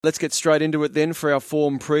Let's get straight into it then for our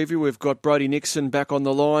form preview. We've got Brodie Nickson back on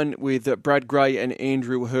the line with Brad Gray and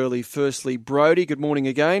Andrew Hurley. Firstly, Brodie, good morning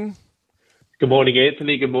again. Good morning,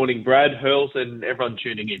 Anthony. Good morning, Brad, Hurls, and everyone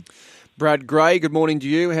tuning in. Brad Gray, good morning to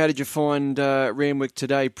you. How did you find Randwick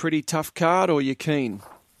today? Pretty tough card, or you keen?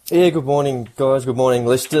 Yeah, good morning, guys. Good morning,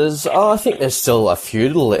 listeners. I think there's still a few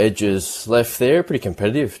little edges left there. Pretty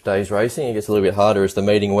competitive day's racing. It gets a little bit harder as the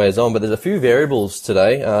meeting wears on, but there's a few variables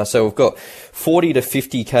today. So we've got 40 to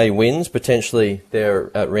 50k wins potentially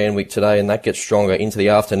there at Randwick today, and that gets stronger into the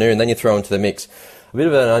afternoon. Then you throw into the mix a bit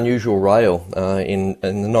of an unusual rail in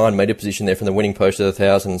the 9 metre position there from the winning post to the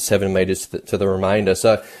 1,000, 7 metres to the remainder.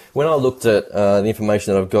 So when I looked at the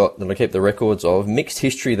information that I've got, that I keep the records of, mixed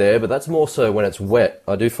history there, but that's more so when it's wet.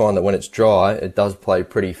 I do find that when it's dry, it does play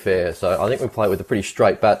pretty fair. So I think we play with a pretty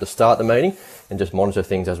straight bat to start the meeting and just monitor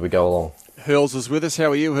things as we go along. Hurls is with us.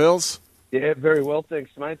 How are you, Hurls? Yeah, very well,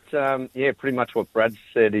 thanks, mate. Pretty much what Brad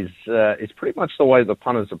said is pretty much the way the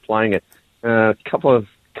punters are playing it. Couple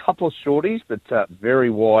of shorties, but very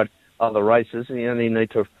wide are the races, and you only need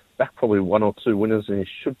to back probably 1 or 2 winners, and you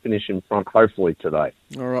should finish in front, hopefully, today.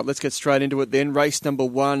 All right, let's get straight into it then. Race number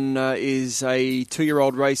 1 is a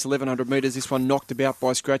 2-year-old race, 1,100 metres. This one knocked about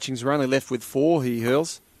by scratchings. We're only left with 4 here,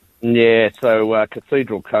 Hurls. Yeah, so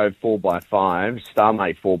Cathedral Cove 4x5,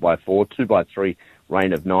 Starmate 4x4, 2x3,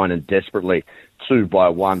 Reign of 9, and Desperately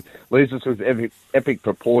 2x1. Leaves us with epic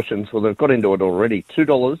proportions. Well, they've got into it already.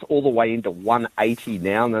 $2 all the way into $1.80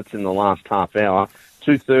 now, and that's in the last half hour.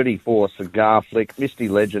 $2.30 for Cigar Flick. Misty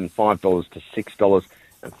Legend, $5 to $6,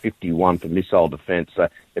 and $51 for Missile Defence. So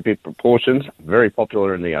epic proportions, very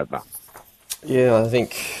popular in the opener. Yeah, I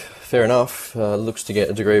think fair enough. Looks to get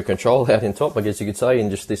a degree of control out in top, I guess you could say, in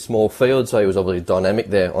just this small field. So he was obviously dynamic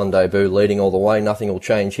there on debut, leading all the way. Nothing will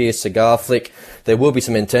change here. Cigar Flick, there will be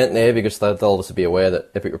some intent there because they'll obviously be aware that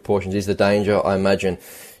Epic Proportions is the danger. I imagine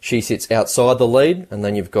she sits outside the lead, and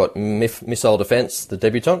then you've got Missile Defence, the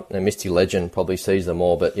debutant, and Misty Legend probably sees them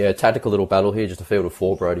all. But yeah, tactical little battle here, just a field of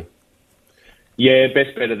 4, Brodie. Yeah,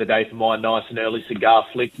 best bet of the day for mine, nice and early, Cigar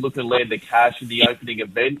Flick. Looking to land the cash in the opening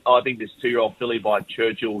event. I think this 2-year-old filly by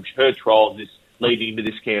Churchill, her trials leading into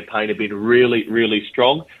this campaign have been really, really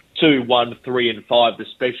strong. 2, 1, 3 and 5, the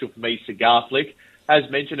special for me, Cigar Flick. As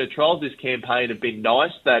mentioned, her trials this campaign have been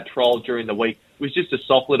nice. That trial during the week was just a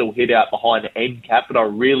soft little hit out behind NCAP, but I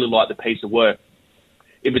really like the piece of work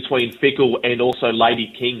in between Fickle and also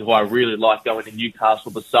Lady King, who I really like going to Newcastle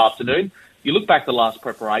this afternoon. You look back the last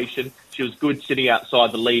preparation, she was good sitting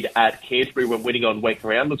outside the lead at Canterbury when winning on wet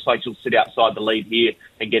ground. Looks like she'll sit outside the lead here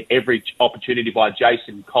and get every opportunity by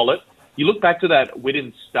Jason Collett. You look back to that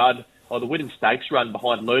Whitten Stud, or the Whitten Stakes run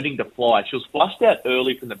behind Learning to Fly. She was flushed out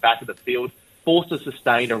early from the back of the field, forced to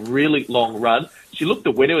sustain a really long run. She looked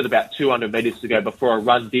the winner with about 200 metres to go before a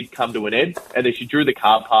run did come to an end, and then she drew the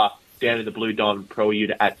car park down in the Blue Diamond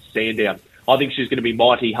Prelude at Sandown. I think she's going to be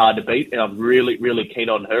mighty hard to beat, and I'm really, really keen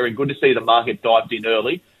on her. And good to see the market dived in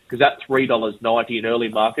early, because that $3.90 in early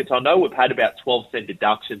markets, I know we've had about 12-cent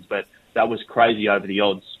deductions, but that was crazy over the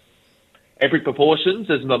odds. Epic Proportions,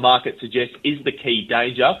 as the market suggests, is the key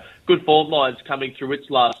danger. Good form lines coming through its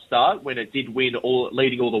last start when it did win,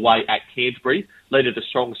 leading all the way at Canterbury, led it to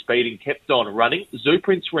strong speed and kept on running. Zoo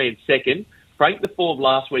Prince ran second. Franked the form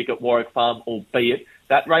last week at Warwick Farm, albeit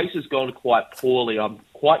that race has gone quite poorly. I'm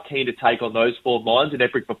quite keen to take on those form lines in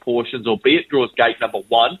Epic Proportions, albeit draws gate number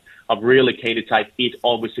 1. I'm really keen to take it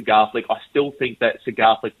on with Cigar Flick. I still think that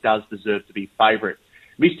Cigar Flick does deserve to be favourite.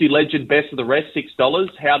 Misty Legend, best of the rest,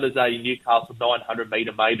 $6. How does a Newcastle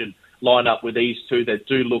 900-metre maiden line up with these two that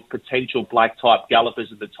do look potential black-type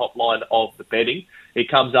gallopers in the top line of the betting? It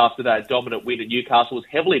comes after that dominant win at Newcastle. Was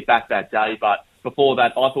heavily back that day, but before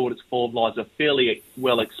that, I thought its form lines are fairly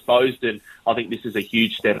well exposed, and I think this is a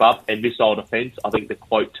huge step up. And Missile Defence, I think the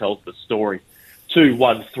quote tells the story. 2,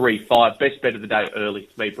 1, 3, 5. Best bet of the day early.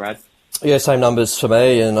 It's me, Brad. Yeah, same numbers for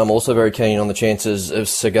me, and I'm also very keen on the chances of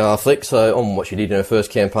Cigar Flick. So on what she did in her first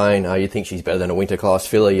campaign, you'd think she's better than a winter class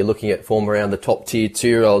filly. You're looking at form around the top tier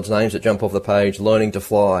 2-year-olds, names that jump off the page. Learning to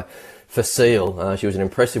Fly, Facile. She was an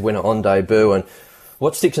impressive winner on debut, and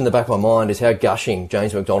what sticks in the back of my mind is how gushing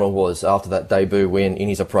James McDonald was after that debut win in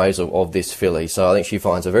his appraisal of this filly. So I think she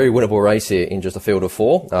finds a very winnable race here in just a field of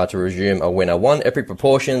 4 to resume a winner. 1, Epic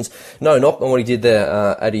Proportions. No knock on what he did there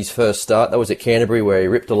at his first start. That was at Canterbury, where he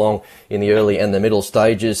ripped along in the early and the middle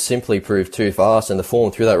stages. Simply proved too fast, and the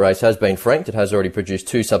form through that race has been franked. It has already produced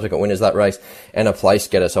 2 subsequent winners that race and a place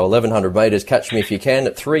getter. So 1,100 metres. Catch me if you can.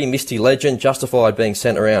 At 3, Misty Legend, justified being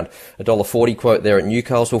sent around. $1.40 quote there at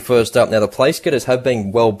Newcastle first up. Now the place getters have been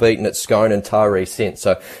been well beaten at Scone and Taree since.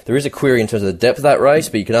 So there is a query in terms of the depth of that race,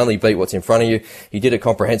 but you can only beat what's in front of you. He did it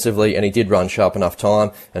comprehensively, and he did run sharp enough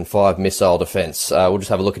time and 5 missile defence. We'll just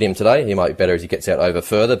have a look at him today. He might be better as he gets out over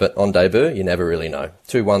further, but on debut, you never really know.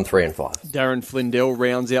 2, 1, 3 and 5. Darren Flindell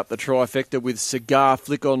rounds out the trifecta with Cigar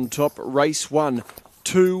Flick on top. Race 1,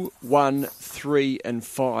 2, 1, 3 and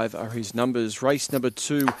 5 are his numbers. Race number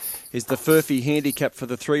 2 is the Furphy handicap for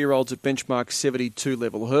the 3-year-olds at benchmark 72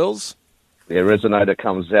 level hurls. The Resonator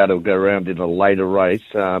comes out. It'll go around in a later race,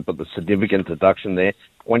 but the significant deduction there,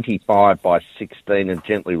 25 by 16 and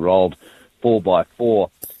gently rolled 4 by 4.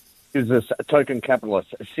 Gives us a token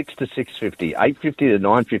capitalist, 6 to 650, 850 to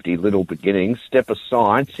 950, Little Beginnings. Step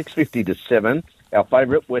Aside, 650 to 7. Our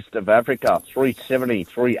favourite, West of Africa, 370,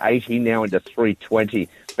 380, now into 320.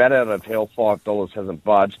 Bat Out of Hell, $5, hasn't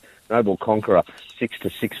budged. Noble Conqueror, 6 to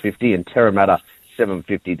 650, and Terramata,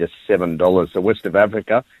 $7.50 to $7. So West of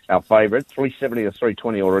Africa, our favourite, 370 to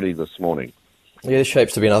 320 already this morning. Yeah, this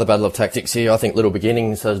shapes to be another battle of tactics here. I think Little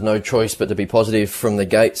Beginnings has no choice but to be positive from the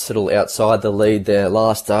gate. Settle outside the lead there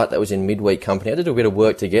last start. That was in midweek company. Had to do a bit of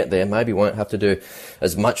work to get there. Maybe won't have to do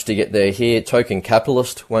as much to get there here. Token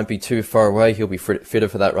Capitalist won't be too far away. He'll be fitter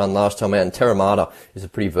for that run last time out. And Terramata is a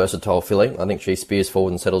pretty versatile filly. I think she spears forward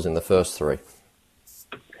and settles in the first 3.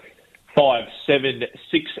 5, 7,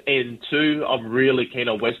 6 and 2. I'm really keen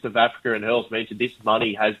on West of Africa and Hurls mentioned. This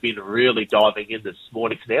money has been really diving in this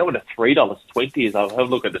morning. It's now at $3.20 as I'll have a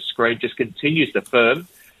look at the screen. Just continues to firm.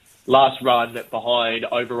 Last run behind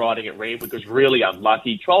Overriding at Randwick was really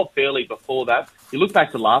unlucky. Trialled fairly before that. You look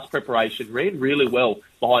back to last preparation, ran really well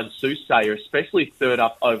behind Soothsayer, especially third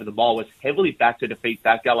up over the mile. Was heavily back to defeat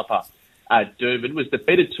that galloper at Durban. Was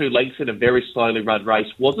defeated 2 lengths in a very slowly run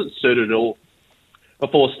race. Wasn't suited at all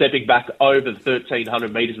before stepping back over the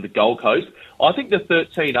 1,300 metres of the Gold Coast. I think the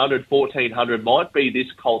 1,300, 1,400 might be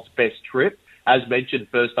this colt's best trip. As mentioned,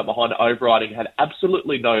 first up behind Overriding, had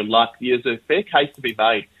absolutely no luck. There's a fair case to be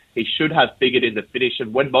made. He should have figured in the finish,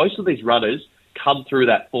 and when most of these runners come through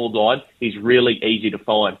that form line, he's really easy to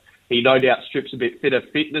find. He no doubt strips a bit fitter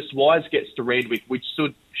fitness-wise, gets to Randwick, which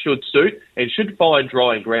should suit, and should find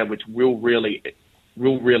drying ground, which will really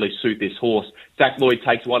suit this horse. Zach Lloyd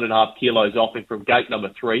takes 1.5 kilos off him from gate number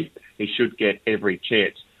 3. He should get every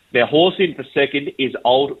chance. Now, horse in for second is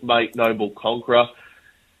Old Mate Noble Conqueror.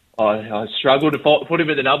 I struggle to put him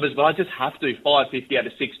in the numbers, but I just have to. $5.50 out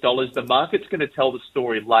of $6. The market's going to tell the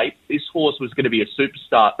story late. This horse was going to be a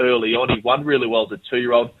superstar early on. He won really well as a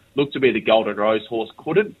 2-year-old. Looked to be the Golden Rose horse.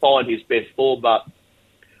 Couldn't find his best form, but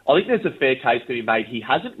I think there's a fair case to be made. He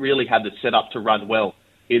hasn't really had the setup to run well.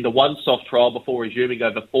 In the one soft trial before resuming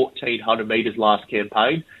over 1,400 metres last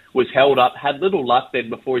campaign, was held up, had little luck then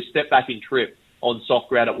before he stepped back in trip on soft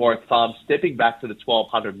ground at Warwick Farm, stepping back to the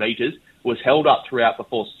 1,200 metres, was held up throughout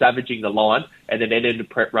before savaging the line, and then ended a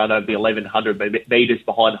prep run over the 1,100 metres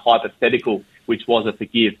behind Hypothetical, which was a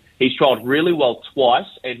forgive. He's trialled really well twice,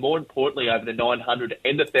 and more importantly, over the 900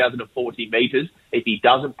 and the 1,040 metres. If he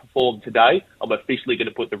doesn't perform today, I'm officially going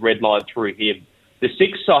to put the red line through him. The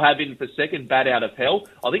 6 I have in for second, Bat Out of Hell.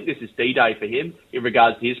 I think this is D-Day for him in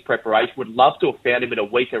regards to his preparation. Would love to have found him in a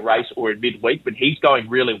weaker race or in midweek, but he's going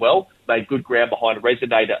really well. Made good ground behind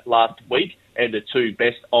Resonator last week, and the 2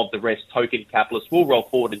 best of the rest, Token Capitalist, will roll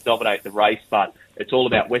forward and dominate the race, but it's all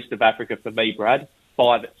about West of Africa for me, Brad.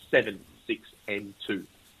 5, 7, 6 and 2.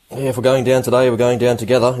 Yeah, if we're going down today, we're going down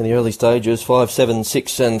together in the early stages. 5, 7,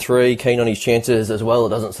 6 and 3. Keen on his chances as well. It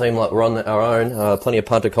doesn't seem like we're on our own. Plenty of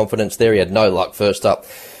punter confidence there. He had no luck first up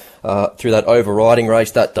through that overriding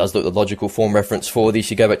race. That does look the logical form reference for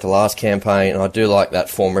this. You go back to last campaign, and I do like that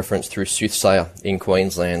form reference through Soothsayer in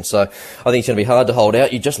Queensland. So I think it's going to be hard to hold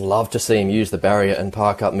out. You just love to see him use the barrier and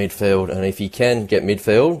park up midfield. And if he can get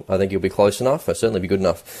midfield, I think he'll be close enough. He'll certainly be good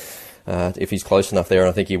enough. If he's close enough there, and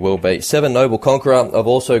I think he will be. 7, Noble Conqueror. I've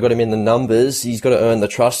also got him in the numbers. He's got to earn the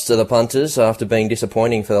trust of the punters after being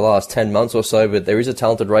disappointing for the last 10 months or so, but there is a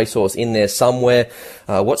talented racehorse in there somewhere.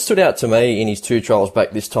 What stood out to me in his 2 trials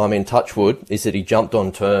back this time in Touchwood is that he jumped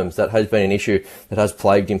on terms. That has been an issue that has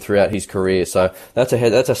plagued him throughout his career. So that's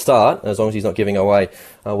a start, as long as he's not giving away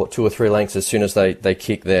 2 or 3 lengths as soon as they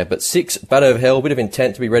kick there. But 6, Bat Out of Hell, a bit of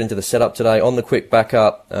intent to be read into the setup today. On the quick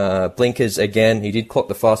backup, blinkers again. He did clock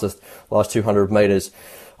the fastest last 200 metres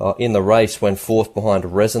in the race, went fourth behind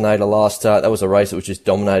Resonator last start. That was a race that was just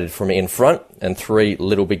dominated from in front, and 3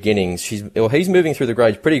 Little Beginnings. He's moving through the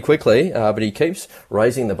grades pretty quickly, but he keeps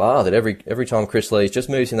raising the bar. That every time Chris Lees just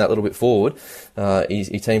moves him that little bit forward, he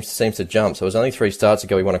seems to jump. So it was only 3 starts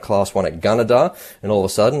ago he won a Class 1 at Gunnedah, and all of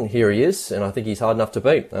a sudden here he is, and I think he's hard enough to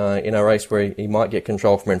beat in a race where he might get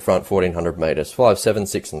control from in front, 1400 metres. 5, 7,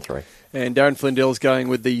 6 and 3. And Darren Flindell's going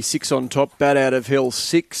with the 6 on top, bat out of hill,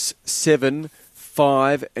 6, 7,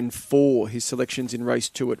 5 and 4. His selections in race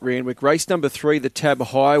 2 at Randwick. Race number 3, the Tab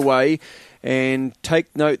Highway. And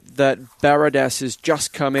take note that Baradas has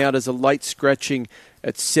just come out as a late scratching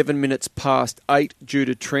at 7 minutes past 8 due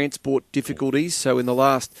to transport difficulties. So in the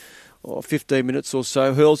last 15 minutes or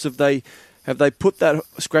so, Hurls, have they put that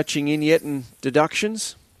scratching in yet and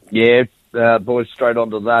deductions? Yeah, boys, straight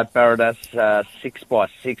onto that. Baradas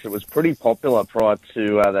 6x6. It was pretty popular prior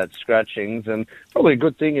to that scratchings, and probably a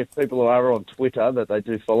good thing if people are on Twitter that they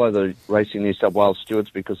do follow the Racing New South Wales stewards,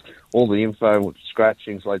 because all the info with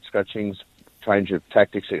scratchings, late scratchings, change of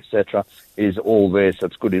tactics, etc., is all there, so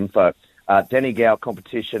it's good info. Denny Gow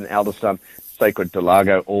competition, Alderson, Sacred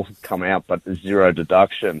Delago all come out, but 0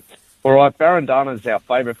 deduction. All right, Barandana's our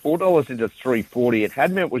favourite. $4 into $3.40. It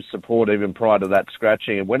had met with support even prior to that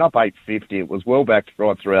scratching. It went up $8.50. It was well backed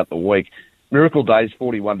right throughout the week. Miracle Days,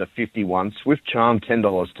 41 to 51. Swift Charm,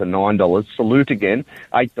 $10 to $9. Salute again,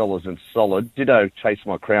 $8 and solid. Ditto Chase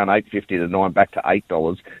My Crown, $8.50 to $9, back to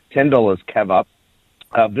 $8. $10 Cav Up.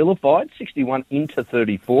 Vilified, 61 into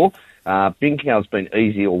 34. Binkow's been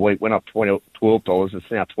easy all week, went up $12,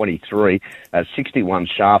 it's now 23. 61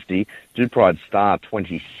 Shafty, Dupride Star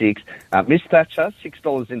 26. Miss Thatcher,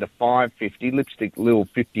 $6 into $5.50. Lipstick Lil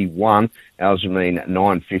 51. Aljamain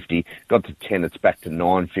 $9.50. Got to 10, it's back to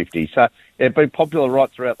 $9.50. So yeah, been popular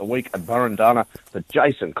right throughout the week at Burrendana. But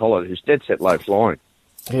Jason Collett, who's dead set low flying.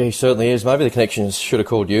 Yeah, he certainly is. Maybe the connections should have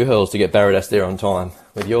called you, Hurls, to get Baradas there on time.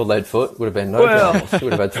 With your lead foot, would have been no dramas.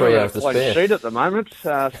 Would have had 3 hours to spare. Sheet at the moment,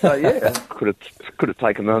 so yeah, could have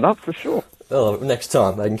taken that up for sure. Well, next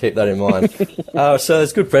time they can keep that in mind. So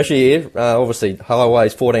there's good pressure here. Obviously,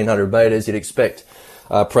 highways 1400 metres. You'd expect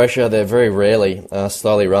pressure. They're very rarely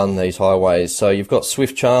slowly run, these highways. So you've got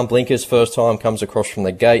Swift Charm, blinkers first time, comes across from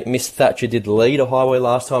the gate. Miss Thatcher did lead a highway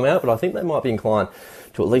last time out, but I think they might be inclined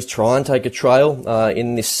to at least try and take a trail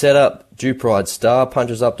in this setup. Dupride Star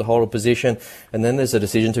punches up to hold a position, and then there's a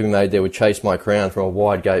decision to be made there with Chase My Crown from a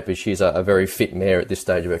wide gate, but she's a very fit mare at this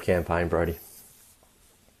stage of her campaign, Brodie.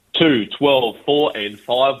 2, 12, 4 and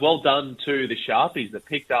 5. Well done to the Sharpies that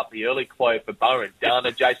picked up the early quote for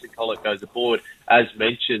Burrendana. Jason Collett goes aboard, as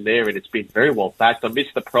mentioned there, and it's been very well backed. I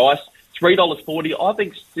missed the price, $3.40. I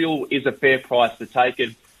think still is a fair price to take,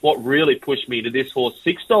 and what really pushed me to this horse,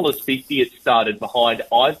 $6.50 it started behind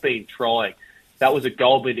I've Been Trying. That was a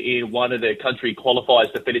Goldman in one of the country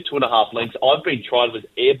qualifiers, defeated 2.5 lengths. I've Been Trying was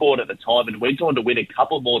airborne at the time and went on to win a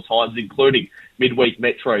couple more times, including Midweek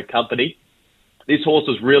Metro Company. This horse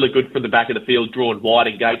was really good from the back of the field, drawn wide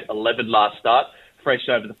in gate 11 last start, fresh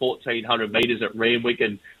over the 1,400 metres at Randwick.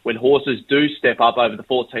 And when horses do step up over the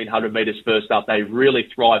 1,400 metres first up, they really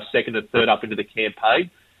thrive second and third up into the campaign.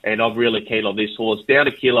 And I'm really keen on this horse. Down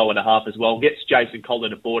 1.5 kilos as well. Gets Jason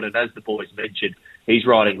Collett aboard, and as the boys mentioned, he's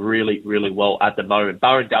riding really, really well at the moment.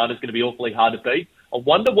 Burrendana is going to be awfully hard to beat. I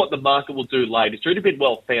wonder what the market will do late. It's really been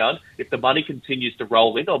well found. If the money continues to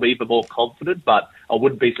roll in, I'll be even more confident, but I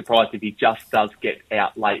wouldn't be surprised if he just does get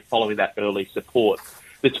out late following that early support.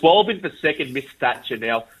 The 12 in for second, Miss Thatcher.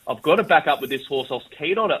 Now, I've got to back up with this horse. I was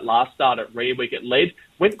keen on it last start at Randwick. It led,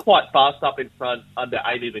 went quite fast up in front under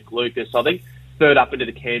Amy McLucas. I think third up into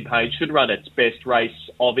the campaign, should run its best race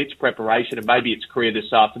of its preparation and maybe its career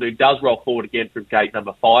this afternoon. Does roll forward again from gate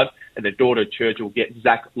number 5, and the daughter of Churchill will get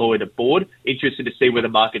Zach Lloyd aboard. Interested to see where the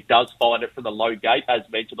market does find it from the low gate. As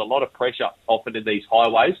mentioned, a lot of pressure often in these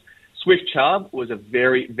highways. Swift Charm was a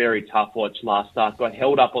very, very tough watch last start. Got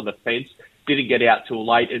held up on the fence, didn't get out till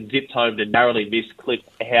late, and zipped home to narrowly miss Cliff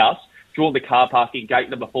House. Drawn the car parking, gate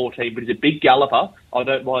number 14, but he's a big galloper. I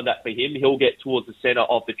don't mind that for him. He'll get towards the centre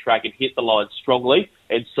of the track and hit the line strongly,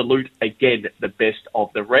 and Salute, again, the best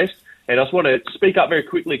of the rest. And I just want to speak up very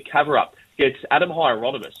quickly. Cover Up gets Adam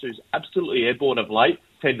Hieronymus, who's absolutely airborne of late,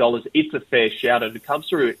 $10. It's a fair shout, and it comes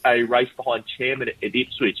through a race behind Chairman at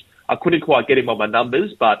Ipswich. I couldn't quite get him on my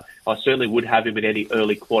numbers, but I certainly would have him in any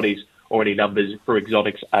early quaddies or any numbers for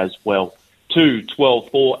exotics as well. 2, 12,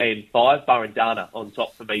 4 and 5. Burrendana on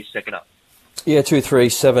top for me, second up. Yeah, 2, 3,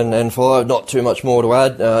 7 and 5. Not too much more to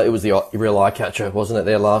add. It was the real eye catcher, wasn't it,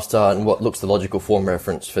 there last start? And what looks the logical form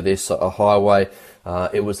reference for this, a highway.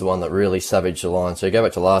 it was the one that really savaged the line. So you go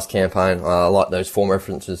back to last campaign, I like those form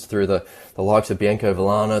references through the likes of Bianco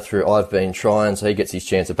Villana, through I've Been Trying, so he gets his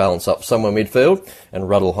chance to balance up somewhere midfield and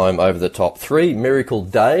Ruddle home over the top 3. Miracle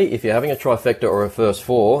Day, if you're having a trifecta or a first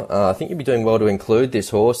 4, I think you'd be doing well to include this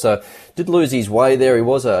horse. So did lose his way there. He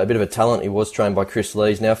was a bit of a talent. He was trained by Chris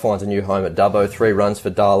Lees, now finds a new home at Dubbo. 3 runs for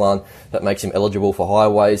Darlan. That makes him eligible for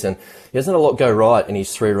highways, and he hasn't had a lot go right in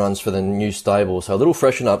his 3 runs for the new stable. So a little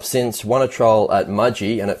freshen up since. Won a trial at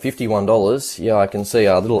Mudgee, and at $51, yeah, I can see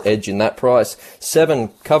a little edge in that price. 7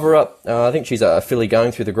 cover up. I think she's a filly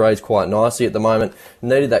going through the grades quite nicely at the moment.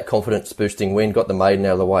 Needed that confidence boosting win. Got the maiden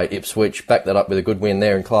out of the way at Ipswich. Backed that up with a good win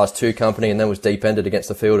there in Class 2 company, and then was deep-ended against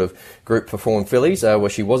the field of group performed fillies, where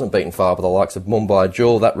she wasn't beaten far by the likes of Mumbai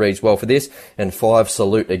Jewel. That reads well for this. And 5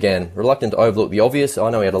 Salute again. Reluctant to overlook the obvious. I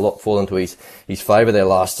know he had a lot fall into his favour there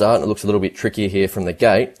last start, and it looks a little bit trickier here from the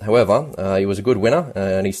gate. However, he was a good winner,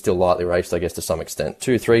 and he's still lightly raced, I guess, to some extent.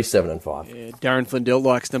 2, 3, 7 and 5. Yeah, Darren Flindell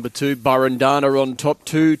likes number 2. Burrendana on top.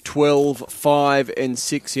 2, 12, 5 and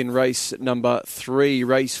 6 in race number 3.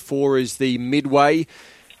 Race 4 is the Midway,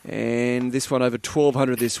 and this one over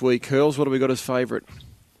 1,200 this week. Hurls, what have we got as favourite?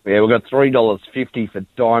 Yeah, we've got $3.50 for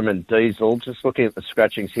Diamond Diesel. Just looking at the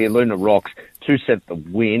scratchings here, Luna Rocks, 2 set the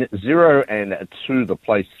win, 0 and 2 the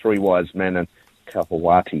place, 3 Wise Man and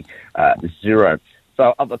Kapawati, 0.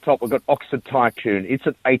 So up the top, we've got Oxford Tycoon. It's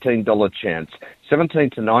an $18 chance. 17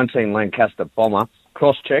 to 19 Lancaster Bomber.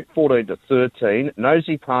 Crosscheck, 14 to 13.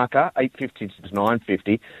 Nosy Parker, 850 to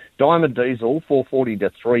 950. Diamond Diesel, 440 to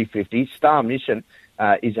 350. Star Mission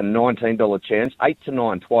is a $19 chance. 8 to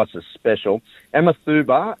 9, twice as special.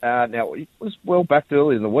 Amathuba, now it was well backed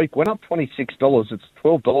early in the week. Went up $26. It's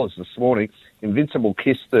 $12 this morning. Invincible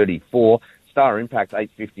Kiss, 34. Star Impact,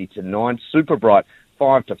 850 to 9. Super Bright,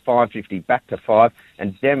 5 to 550, back to 5.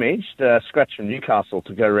 And Damaged, scratch from Newcastle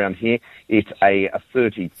to go around here. It's a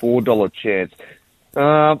 $34 chance.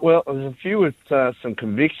 Well, there's a few with some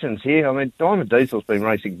convictions here. I mean, Diamond Diesel's been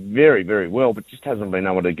racing very, very well, but just hasn't been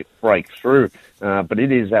able to break through. But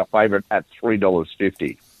it is our favourite at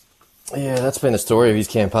 $3.50. Yeah, that's been the story of his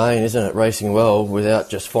campaign, isn't it? Racing well without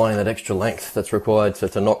just finding that extra length that's required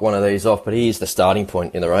to knock one of these off. But he is the starting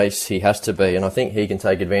point in the race. He has to be. And I think he can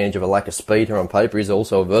take advantage of a lack of speed here on paper. He's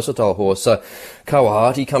also a versatile horse. So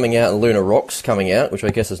Kawahati coming out and Luna Rocks coming out, which I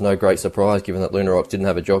guess is no great surprise given that Luna Rocks didn't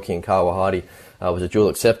have a jockey and Kawahati was a dual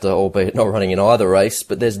acceptor, albeit not running in either race.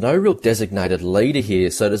 But there's no real designated leader here.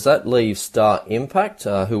 So does that leave Star Impact,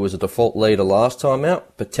 who was a default leader last time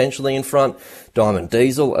out, potentially in front? Diamond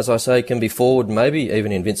Diesel, as I say, can be forward. Maybe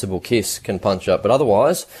even Invincible Kiss can punch up. But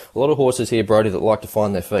otherwise, a lot of horses here, Brodie, that like to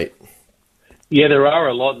find their feet. Yeah, there are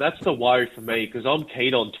a lot. That's the worry for me because I'm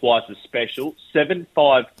keen on twice as special. 7,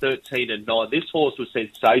 5, 13 and 9. This horse was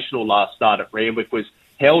sensational last start at Randwick, was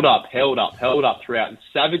held up throughout and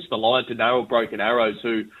savaged the line to narrow Broken Arrows,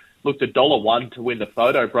 who looked $1 to win the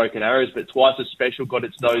photo Broken Arrows, but twice as special got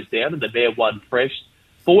its nose down and the mare won fresh.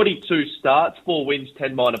 42 starts, 4 wins,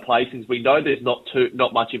 10 minor placings. We know there's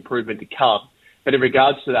not much improvement to come, but in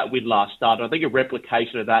regards to that win last start, I think a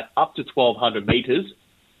replication of that up to 1,200 metres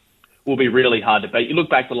will be really hard to beat. You look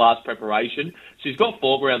back to last preparation, she's got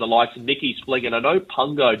form around the likes of Nikki's Fling, and I know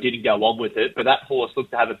Pungo didn't go on with it, but that horse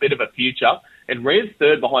looked to have a bit of a future and ran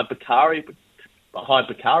third behind Bakari.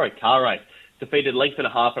 Kare defeated length and a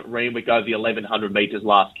half at Randwick over the 1,100 metres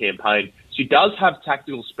last campaign. She does have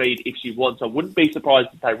tactical speed if she wants. I wouldn't be surprised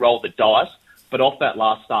if they roll the dice, but off that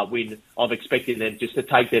last start win, I'm expecting them just to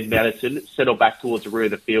take their medicine, settle back towards the rear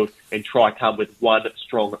of the field and try come with one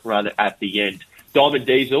strong run at the end. Diamond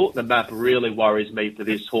Diesel, the map really worries me for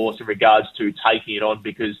this horse in regards to taking it on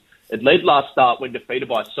because it led last start when defeated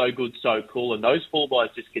by So Good, So Cool, and those four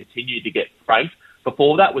lines just continued to get franked.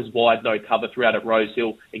 Before that was wide, no cover throughout at Rose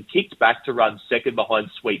Hill and kicked back to run second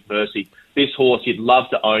behind Sweet Mercy. This horse, you'd love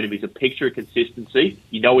to own him. He's a picture of consistency.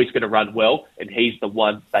 You know he's going to run well, and he's the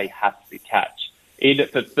one they have to catch. In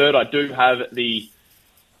for third, I do have the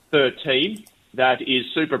 13. That is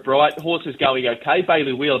Super Bright. Horse is going okay.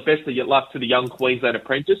 Bailey Wheeler, best of your luck to the young Queensland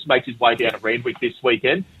apprentice. Makes his way down to Randwick this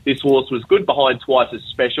weekend. This horse was good behind twice as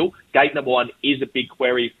special. Gate number 1 is a big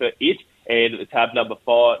query for it. And the tab number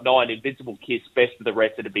 9, Invincible Kiss, best of the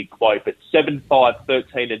rest at a big quote. But 7, 5,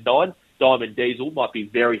 13 and 9, Diamond Diesel might be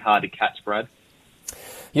very hard to catch, Brad.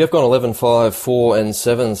 Yeah, I've gone 11, 5, 4 and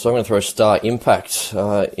 7, so I'm going to throw Star Impact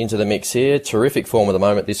into the mix here. Terrific form at the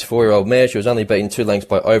moment, this 4-year-old mare. She was only beaten 2 lengths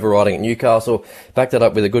by overriding at Newcastle. Backed that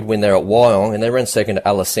up with a good win there at Wyong, and they ran second to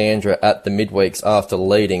Alessandra at the midweeks after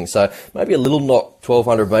leading. So maybe a little knock,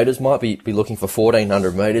 1,200 metres, might be looking for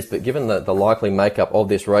 1,400 metres, but given the likely makeup of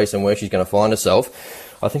this race and where she's going to find herself,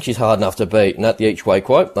 I think she's hard enough to beat. And at the each way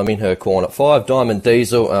quote, I'm in her corner. 5, Diamond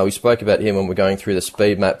Diesel. We spoke about him when we're going through the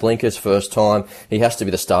speed map blinkers first time. He has to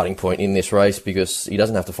be the starting point in this race because he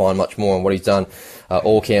doesn't have to find much more on what he's done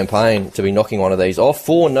all campaign to be knocking one of these off.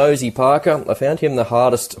 4, Nosy Parker. I found him the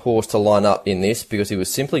hardest horse to line up in this because he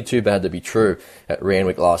was simply too bad to be true at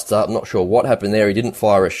Randwick last start. I'm not sure what happened there. He didn't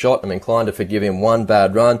fire a shot. I'm inclined to forgive him one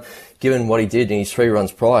bad run, given what he did in his 3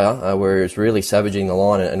 runs prior, where he was really savaging the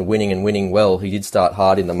line and winning well. He did start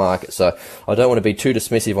hard in the market, so I don't want to be too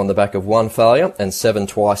dismissive on the back of 1 failure and 7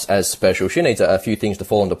 twice as special. She needs a few things to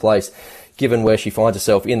fall into place, given where she finds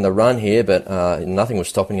herself in the run here, but nothing was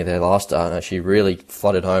stopping her there last start. She really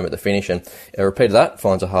flooded home at the finish, and a repeat of that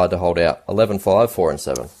finds her hard to hold out. 11, 5, 4 and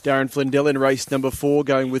 7. Darren Flindell in race number 4,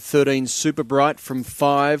 going with 13 Super Bright from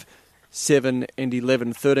 5, 7 and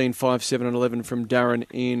 11. 13, 5, 7 and 11 from Darren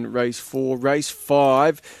in race 4. Race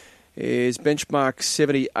 5 is benchmark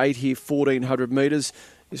 78 here, 1,400 metres.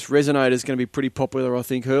 This Resonator is going to be pretty popular, I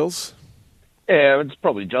think, Hurls. Yeah, it's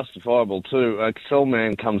probably justifiable too. Excel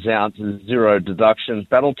Man comes out to 0 deductions.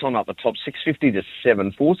 Battleton up the top, 650 to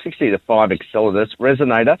 7, 460 to 5. Acceladus.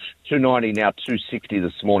 Resonator, 290 now, 260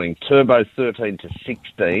 this morning. Turbo, 13 to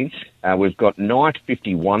 16. We've got Night,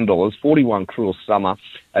 $51, 41 Cruel Summer.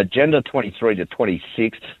 Agenda, 23 to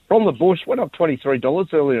 26. From the Bush, went up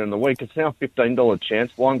 $23 earlier in the week. It's now $15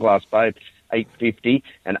 chance. Wineglass Babe, $8.50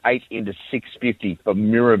 and 8 into $6.50 for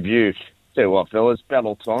Mirror View. Tell you what, fellas,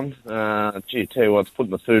 Battleton, tell you what's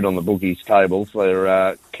putting the food on the bookies' tables.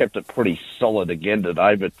 They're kept it pretty solid again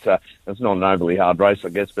today, but it's not an overly hard race, I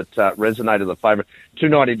guess. But Resonator the favourite,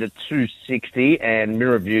 290 to 260, and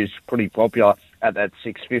Mirror View's pretty popular at that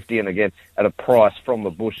 650, and again at a price from the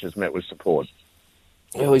Bush has met with support.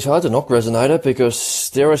 Well, he's hard to knock Resonator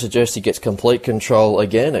because dare I suggest he gets complete control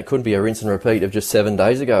again. It could be a rinse and repeat of just 7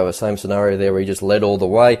 days ago. The same scenario there where he just led all the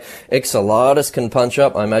way. Exceladus can punch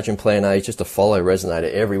up. I imagine plan A is just to follow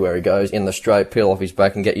Resonator everywhere he goes in the straight, peel off his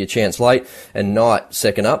back and get you a chance late. And Knight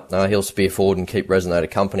second up. He'll spear forward and keep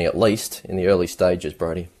Resonator company at least in the early stages,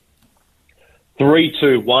 Brodie. 3,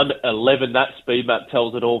 2, 1, 11. That speed map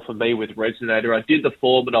tells it all for me with Resonator. I did the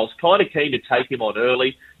form and I was kind of keen to take him on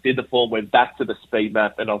early. Did the form, went back to the speed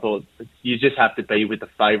map, and I thought you just have to be with the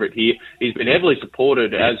favourite here. He's been heavily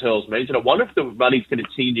supported, as Hurls mentioned. I wonder if the money's going to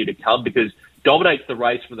continue to come because dominates the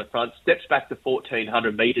race from the front, steps back to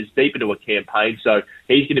 1,400 metres deep into a campaign, so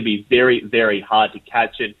he's going to be very, very hard to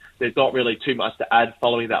catch, and there's not really too much to add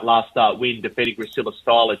following that last start win, defeating Priscilla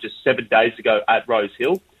Styler just 7 days ago at Rose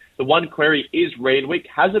Hill. The one query is Randwick.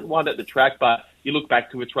 Hasn't won at the track, but you look back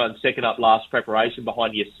to its run second up last preparation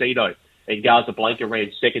behind Yacino. And Garza Blanca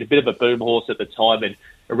ran second. A bit of a boom horse at the time, and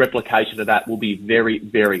a replication of that will be very,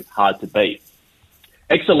 very hard to beat.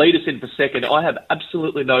 Exceladus in for second. I have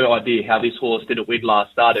absolutely no idea how this horse didn't win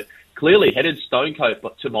last start. It clearly headed Stonecoat,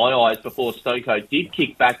 but to my eyes, before Stonecoat did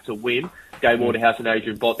kick back to win. Gay Waterhouse and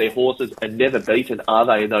Adrian Bott, their horses are never beaten, are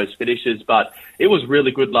they, in those finishes? But it was really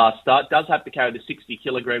good last start. Does have to carry the 60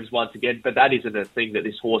 kilograms once again, but that isn't a thing that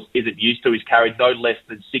this horse isn't used to. He's carried no less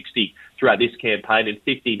than 60 throughout this campaign and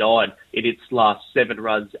 59 in its last 7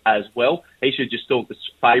 runs as well. He should just stalk the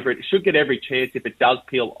favourite. It should get every chance if it does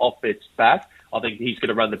peel off its back. I think he's going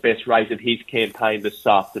to run the best race of his campaign this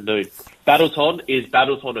afternoon. Battleton is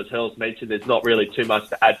Battleton, as Hurls mentioned. There's not really too much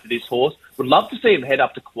to add for this horse. Would love to see him head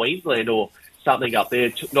up to Queensland or something up there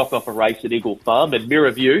to knock off a race at Eagle Farm. And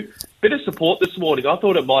Mirror View, bit of support this morning. I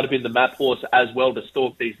thought it might have been the map horse as well to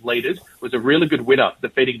stalk these leaders. Was a really good winner,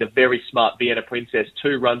 defeating the very smart Vienna Princess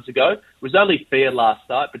 2 runs ago. Was only fair last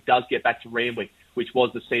start, but does get back to Randwick, which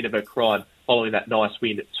was the scene of her crime following that nice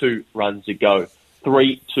win 2 runs ago.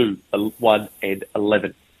 3, 2, 1 and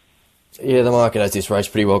 11. Yeah, the market has this race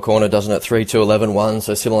pretty well cornered, doesn't it? 3, 2, 11, 1,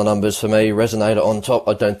 so similar numbers for me. Resonator on top.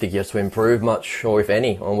 I don't think he has to improve much, or if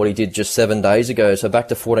any, on what he did just 7 days ago. So back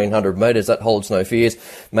to 1,400 metres, that holds no fears.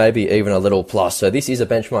 Maybe even a little plus. So this is a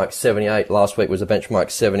benchmark 78. Last week was a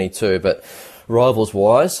benchmark 72, but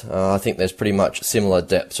rivals-wise, I think there's pretty much similar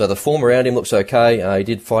depth. So the form around him looks okay. He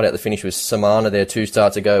did fight out the finish with Samana there 2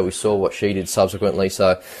 starts ago. We saw what she did subsequently.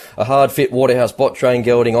 So a hard-fit Waterhouse bot train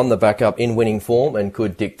gelding on the backup in winning form and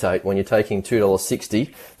could dictate when you're taking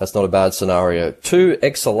 $2.60. That's not a bad scenario. 2,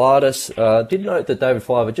 Exceladus. Did note that David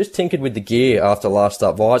Fiver just tinkered with the gear after last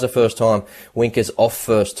start. Visor first time, Winkers off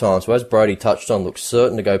first time. So as Brodie touched on, looks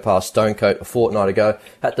certain to go past Stonecoat a fortnight ago.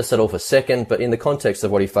 Had to settle for second, but in the context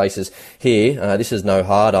of what he faces here, here. This is no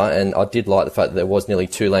harder, and I did like the fact that there was nearly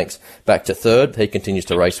 2 lengths back to third. He continues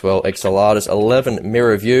to race well. Exolatus, 11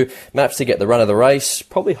 Mirror View. Maps to get the run of the race.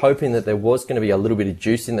 Probably hoping that there was going to be a little bit of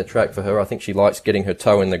juice in the track for her. I think she likes getting her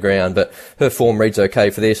toe in the ground, but her form reads okay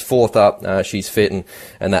for this. Fourth up, she's fit,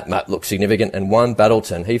 and that map looks significant. And 1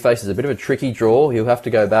 Battleton. He faces a bit of a tricky draw. He'll have to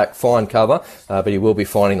go back, find cover, but he will be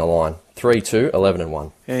finding the line. 3, 2, 11 and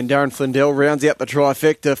 1. And Darren Flindell rounds out the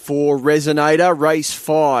trifecta for Resonator. Race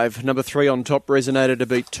 5, number 3 on top, Resonator to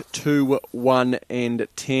beat 2, 1 and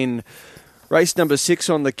 10. Race number 6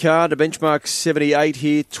 on the card, a benchmark 78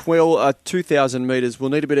 here, 2,000 metres.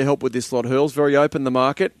 We'll need a bit of help with this lot, Hurls. Very open, the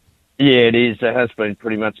market. Yeah, it is. It has been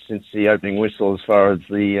pretty much since the opening whistle as far as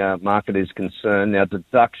the market is concerned. Now,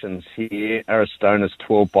 deductions here, Aristona's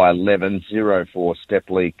 12 by 11, 0-4,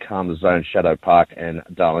 Stepley, Calm Zone, Shadow Park and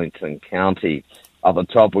Darlington County. Up the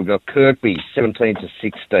top, we've got Kirkby, 17 to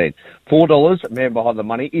 16. $4, man behind the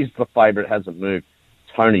money, is the favourite, hasn't moved.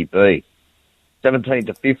 Tony B. 17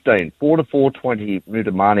 to 15, 4 to 420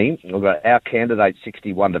 Mutamani. We've got Our Candidate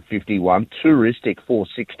 61 to 51, Touristic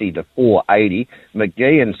 460 to 480,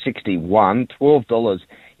 McGeehan 61, $12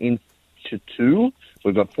 into 2.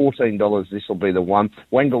 We've got $14. This will be the one.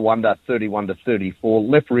 Wangle Wonder 31 to 34,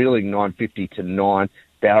 Left Reeling 950 to 9.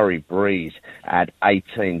 Bowery Breeze at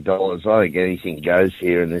 $18. I think anything goes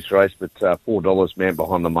here in this race, but $4 man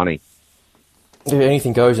behind the money. Yeah,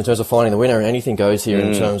 anything goes in terms of finding the winner, and anything goes here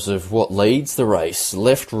in terms of what leads the race.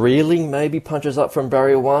 Left Reeling maybe punches up from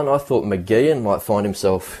barrier 1. I thought McGeehan might find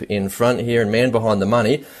himself in front here, and man behind the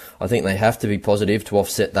money, I think they have to be positive to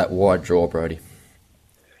offset that wide draw, Brodie.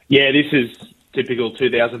 Yeah, this is typical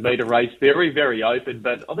 2,000 metre race. Very, very open,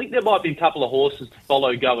 but I think there might be a couple of horses to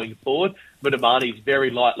follow going forward. Mutamani's very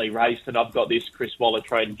lightly raced, and I've got this Chris Waller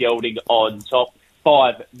trained gelding on top.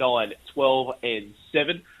 5, 9, 12 and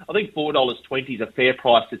 7. I think $4.20 is a fair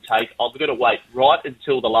price to take. I'm going to wait right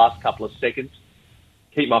until the last couple of seconds.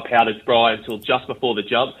 Keep my powder dry until just before the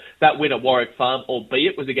jump. That win at Warwick Farm,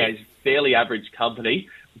 albeit was against fairly average company,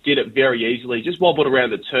 did it very easily. Just wobbled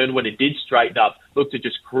around the turn when it did straighten up. Looked to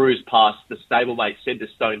just cruise past the stablemate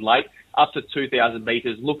Centrestone Lake. Up to 2,000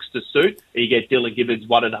 metres, looks to suit. You get Dylan Gibbons'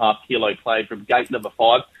 1.5 kilo claim from gate number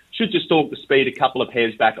 5. Should just stalk the speed a couple of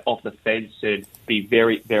pairs back off the fence and be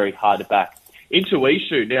very, very hard to back. Into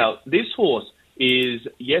Ishu. Now, this horse is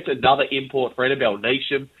yet another import for Annabelle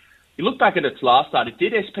Neesham. You look back at its last start, it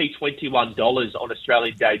did SP $21 on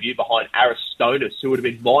Australian debut behind Aristonis, who would have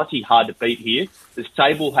been mighty hard to beat here. The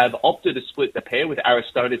stable have opted to split the pair with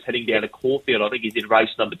Aristonis heading down to Caulfield. I think he's in race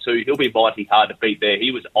number 2. He'll be mighty hard to beat there.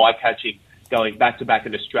 He was eye-catching going back-to-back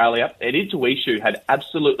in Australia. And Into Ishu had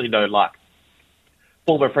absolutely no luck.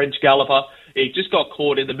 Former French galloper, he just got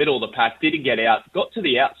caught in the middle of the pack, didn't get out, got to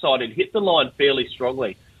the outside and hit the line fairly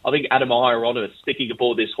strongly. I think Adam Hieronymus sticking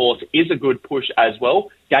aboard this horse is a good push as well.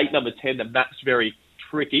 Gate number 10, the map's very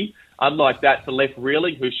tricky. Unlike that, for Left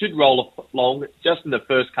Reeling, who should roll along just in the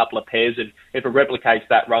first couple of pairs, and if it replicates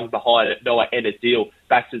that run behind it, Noah Enadil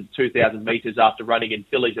back to the 2,000 metres after running in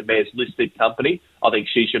Fillies and Mares listed company, I think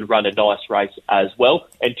she should run a nice race as well.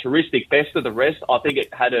 And Touristic, best of the rest, I think it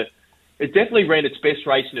definitely ran its best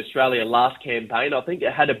race in Australia last campaign. I think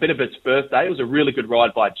it had a bit of its birthday. It was a really good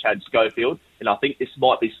ride by Chad Schofield, and I think this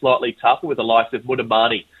might be slightly tougher with the likes of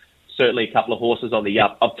Mutamani. Certainly a couple of horses on the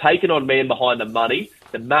up. I've taken on man behind the money.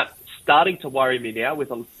 The map starting to worry me now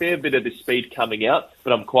with a fair bit of the speed coming out,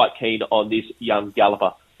 but I'm quite keen on this young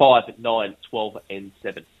galloper. 5, 9, 12 and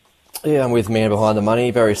 7. Yeah, I'm with man behind the money.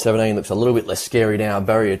 Barrier 17 looks a little bit less scary now.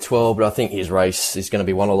 Barrier 12, but I think his race is going to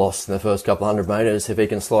be won or lost in the first couple of 100 metres. If he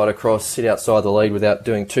can slide across, sit outside the lead without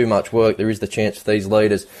doing too much work, there is the chance for these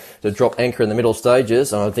leaders to drop anchor in the middle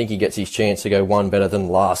stages, and I think he gets his chance to go one better than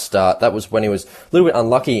last start. That was when he was a little bit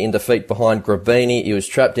unlucky in defeat behind Grabini. He was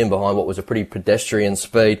trapped in behind what was a pretty pedestrian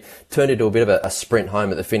speed, turned into a bit of a sprint home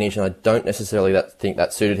at the finish, and I don't necessarily think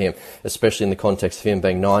that suited him, especially in the context of him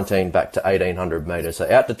being 19 back to 1,800 metres.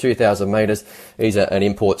 So out to 2,000 metres, he's an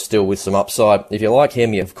import still with some upside. If you like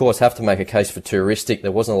him, you of course have to make a case for Touristic.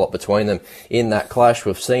 There wasn't a lot between them in that clash.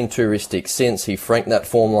 We've seen Touristic since. He franked that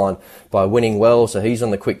form line by winning well, so he's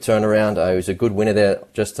on the quick turnaround. He was a good winner there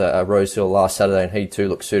just at Rose Hill last Saturday, and he too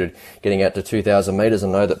looks suited getting out to 2,000 metres.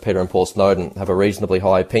 And know that Peter and Paul Snowden have a reasonably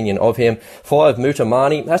high opinion of him. 5,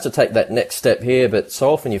 Mutamani has to take that next step here, but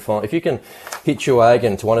so often you find if you can hitch your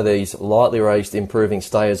wagon to one of these lightly raced improving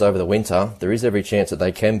stayers over the winter, there is every chance that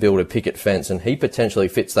they can build to picket fence, and he potentially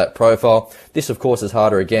fits that profile. This, of course, is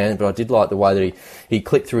harder again, but I did like the way that he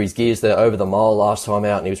clicked through his gears there over the mile last time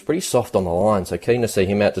out, and he was pretty soft on the line, so keen to see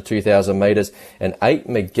him out to 2,000 metres. And 8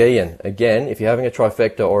 McGeehan, again, if you're having a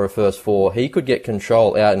trifecta or a first four, he could get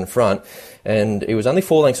control out in front, and he was only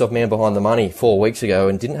 4 lengths off Man Behind the Money 4 weeks ago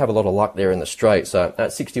and didn't have a lot of luck there in the straight. So at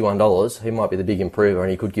 $61, he might be the big improver, and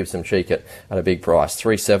he could give some cheek at a big price.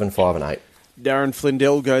 3, 7, 5 and 8. Darren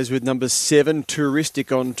Flindell goes with number 7,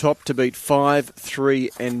 Touristic on top to beat 5,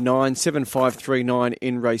 3 and 9. 7, 5, 3, 9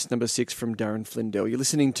 in race number 6 from Darren Flindell. You're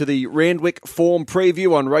listening to the Randwick form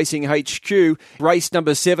preview on Racing HQ. Race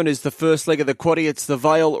number 7 is the first leg of the quaddie. It's the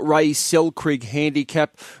Vale Ray Selkrig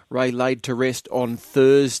handicap. Ray laid to rest on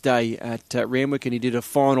Thursday at Randwick, and he did a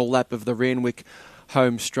final lap of the Randwick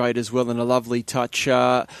home straight as well, and a lovely touch.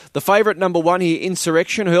 The favourite number 1 here,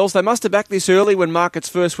 Insurrection, Hurls. They must have backed this early when markets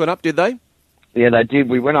first went up, did they? Yeah, they did.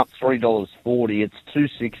 We went up $3.40. It's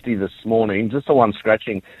 $2.60 this morning. Just the one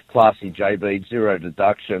scratching, classy JB, zero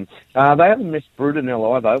deduction. They haven't missed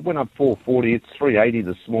Brudenell either. It went up $4.40. It's $3.80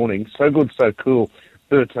 this morning. So Good, So Cool,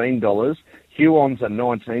 $13. Huon's a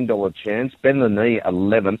 $19 chance. Bend the Knee,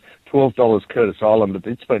 $11. $12 Curtis Island, but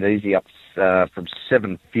it's been easy up from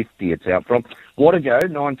 $7.50 it's out from. Watergo,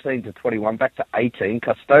 19 to 21, back to 18.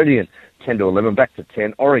 Custodian, 10 to 11, back to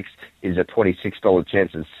 10. Oryx is a $26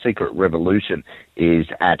 chance, and Secret Revolution is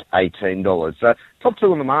at $18. So top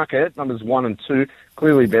 2 on the market, numbers 1 and 2,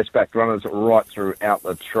 clearly best backed runners right throughout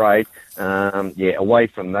the trade. Away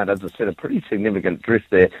from that, as I said, a pretty significant drift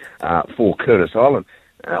there for Curtis Island.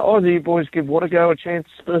 Aussie boys give Watergo a chance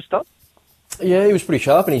first up. Yeah, he was pretty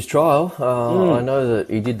sharp in his trial. I know that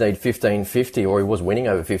he did need 15.50, or he was winning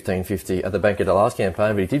over 15.50 at the bank of the last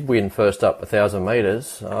campaign, but he did win first up 1,000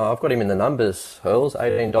 metres. I've got him in the numbers, Hurls,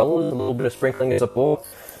 $18, a little bit of sprinkling of support.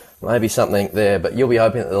 Maybe something there, but you'll be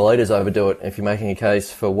hoping that the leaders overdo it if you're making a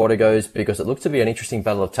case for Watergoes, because it looks to be an interesting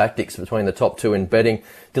battle of tactics between the top 2 in betting.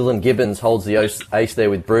 Dylan Gibbons holds the ace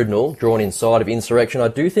there with Brudenell, drawn inside of Insurrection. I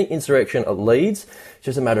do think Insurrection leads. It's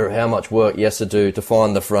just a matter of how much work he has to do to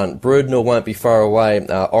find the front. Brudenell won't be far away.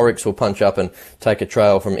 Oryx will punch up and take a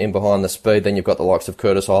trail from in behind the speed. Then you've got the likes of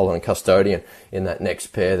Curtis Island and Custodian in that next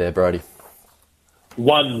pair there, Brodie.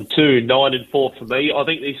 1, 2, 9 and 4 for me. I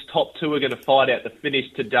think these top 2 are going to fight out the finish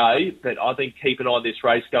today, but I think keep an eye on this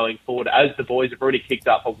race going forward. As the boys have already kicked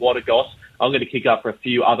up for Watergoss, I'm going to kick up for a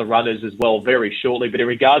few other runners as well very shortly. But in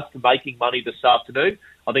regards to making money this afternoon,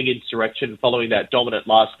 I think Insurrection, following that dominant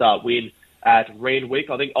last start win at Randwick,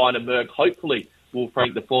 I think Ina Merck hopefully will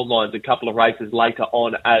frank the form lines a couple of races later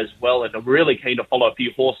on as well. And I'm really keen to follow a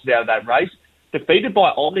few horses out of that race. Defeated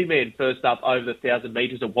by Omni-Man first up over the 1,000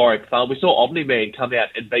 metres at Warwick Farm. We saw Omni-Man come out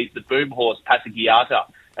and beat the boom horse Passagiata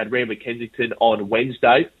at Randwick Kensington on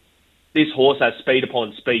Wednesday. This horse has speed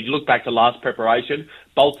upon speed. You look back to last preparation,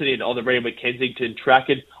 bolted in on the Randwick Kensington track.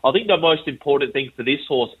 And I think the most important thing for this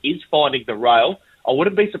horse is finding the rail. I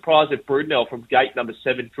wouldn't be surprised if Brudenell from gate number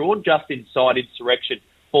 7, drawn just inside Insurrection,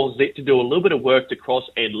 falls it to do a little bit of work to cross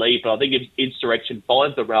and lead. But I think if Insurrection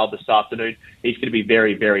finds the rail this afternoon, he's going to be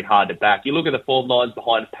very, very hard to back. You look at the form lines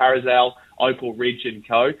behind Parazal, Opal Ridge and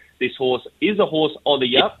co. This horse is a horse on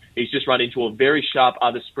the up. He's just run into a very sharp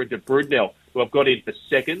other sprinter, Brudenell, who I've got in for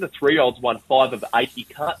second. The 3-year-old's won 5 of 8. He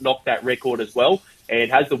can't knock that record as well,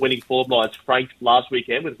 and has the winning form lines franked last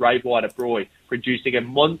weekend with Ray White at Broy, producing a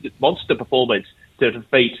monster performance to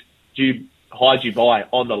defeat High Dubai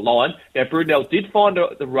on the line. Now, Brudenell did find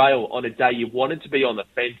the rail on a day you wanted to be on the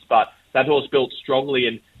fence, but that horse built strongly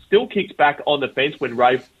and still kicked back on the fence when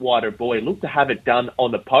Ray White or Boy looked to have it done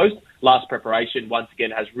on the post. Last preparation, once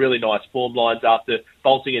again, has really nice form lines after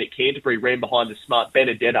bolting in at Canterbury, ran behind the smart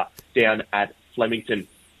Benedetta down at Flemington.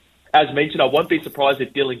 As mentioned, I won't be surprised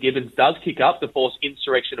if Dylan Gibbons does kick up to force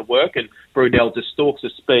Insurrection to work and Brudenell just stalks the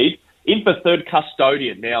speed. In for third,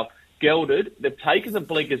 Custodian. Now, gelded, they've taken the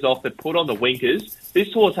blinkers off, they've put on the winkers.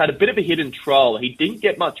 This horse had a bit of a hidden trial. He didn't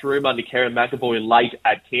get much room under Karen McAvoy late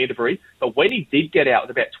at Canterbury, but when he did get out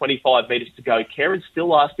with about 25 metres to go, Karen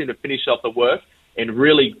still asked him to finish off the work and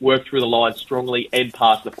really work through the line strongly and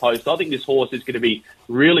past the post. I think this horse is going to be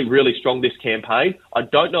really, really strong this campaign. I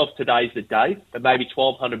don't know if today's the day, but maybe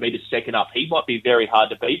 1,200 metres second up. He might be very hard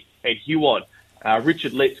to beat. And Huon,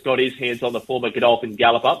 Richard Letts got his hands on the former Godolphin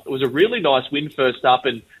Galloper. It was a really nice win first up,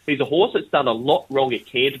 and he's a horse that's done a lot wrong at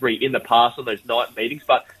Canterbury in the past on those night meetings,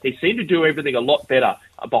 but he seemed to do everything a lot better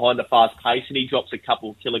behind the fast pace, and he drops a couple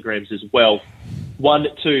of kilograms as well. 1,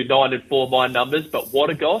 2, 9 and 4 my numbers, but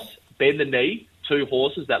Watergoss, Bend the Knee, 2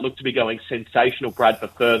 horses that look to be going sensational, Brad, for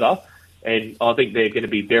further, and I think they're going to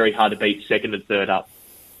be very hard to beat second and third up.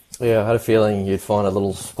 Yeah, I had a feeling you'd find a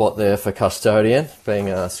little spot there for Custodian, being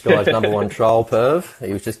Sky's number one trial perv.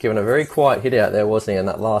 He was just given a very quiet hit out there, wasn't he, in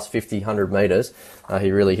that last 50, 100 metres.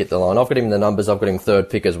 He really hit the line. I've got him in the numbers. I've got him third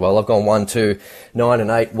pick as well. I've gone 1, 2, 9 and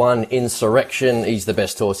 8. 1, Insurrection. He's the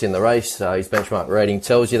best horse in the race. His benchmark rating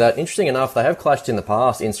tells you that. Interesting enough, they have clashed in the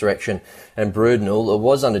past, Insurrection and Broodnell. It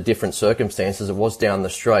was under different circumstances. It was down the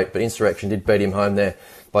straight, but Insurrection did beat him home there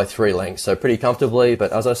by 3 lengths, so pretty comfortably.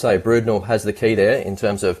 But as I say, Broodnell has the key there in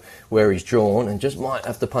terms of where he's drawn, and just might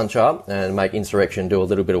have to punch up and make Insurrection do a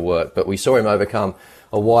little bit of work. But we saw him overcome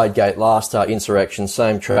a wide gate last start. Insurrection,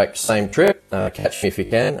 same track, same trip. Catch me if you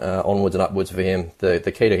can. Onwards and upwards for him. The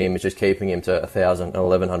key to him is just keeping him to 1,000 and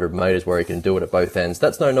 1,100 metres where he can do it at both ends.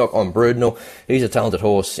 That's no knock on Broodnell. He's a talented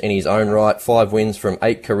horse in his own right. 5 wins from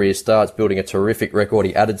 8 career starts, building a terrific record.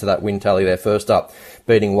 He added to that win tally there first up,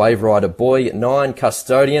 beating Wave Rider Boy. 9,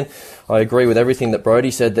 Custodian. I agree with everything that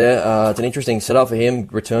Brodie said there. It's an interesting setup for him.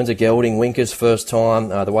 Returns a gelding, Winkers first time.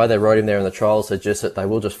 The way they rode him there in the trials suggests that they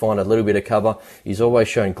will just find a little bit of cover. He's always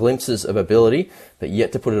shown glimpses of ability, but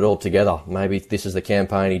yet to put it all together. Maybe this is the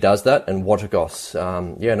campaign he does that. And Watergoss.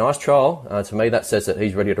 Nice trial. To me, that says that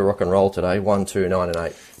he's ready to rock and roll today. 1, 2, 9 and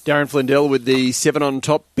 8. Darren Flindell with the 7 on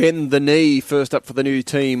top. Bend the Knee, first up for the new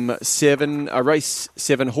team. 7, race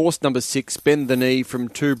 7, horse number 6, Bend the Knee from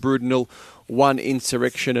 2, Broodnell, 1,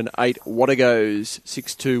 Insurrection, and 8, Watergoes.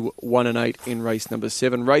 6, 2, 1 and 8 in race number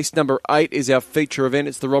 7. Race number 8 is our feature event.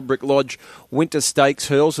 It's the Rodbrick Lodge Winter Stakes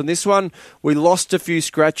Hurls. And this one, we lost a few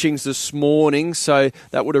scratchings this morning, so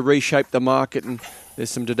that would have reshaped the market, and there's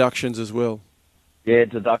some deductions as well. Yeah,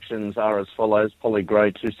 deductions are as follows. Polly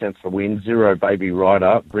Gray, 2 cents for win. 0, Baby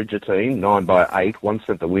Rider. Bridgertine, 9 by 8. 1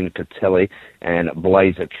 cent the win, Catelli. And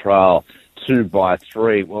Blazer Trail, 2 by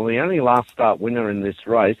 3. Well, the only last start winner in this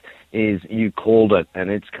race is You Called It,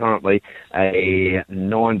 and it's currently a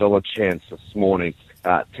 $9 chance this morning.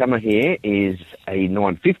 Tamahir is a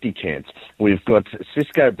 $9.50 chance. We've got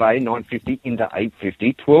Cisco Bay, $9.50 into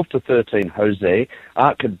 $8.50. 12 to 13, Jose.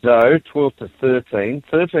 Arcado, 12 to 13.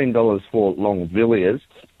 $13 for Longvilliers.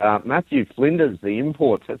 Matthew Flinders, the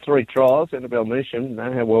imports, at 3 trials. Annabelle Newsham,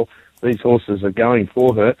 know how well these horses are going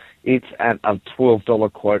for her. It's at a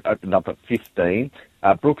 $12 quote, opened up at 15.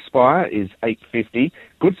 Brookspire is $8.50.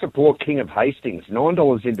 Good Support, King of Hastings,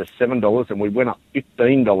 $9 into $7, and we went up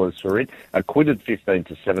 $15 for it. Acquitted 15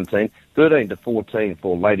 to 17, 13 to 14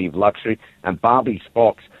 for Lady of Luxury, and Barbie's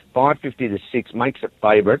Fox, $5.50 to 6, makes it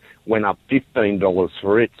favourite, went up $15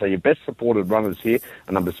 for it. So your best supported runners here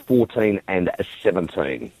are numbers 14 and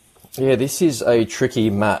 17. Yeah, this is a tricky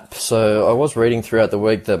map. So I was reading throughout the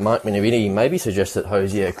week that Mark Minovini maybe suggests that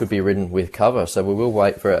Hosier could be ridden with cover. So we will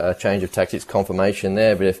wait for a change of tactics confirmation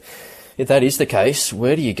there. But if that is the case,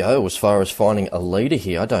 where do you go as far as finding a leader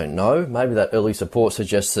here? I don't know. Maybe that early support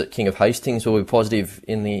suggests that King of Hastings will be positive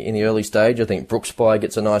in the early stage. I think Brookspire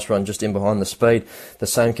gets a nice run just in behind the speed. The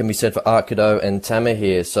same can be said for Arcado and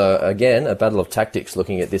Tamahir. So again, a battle of tactics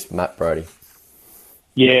looking at this map, Brodie.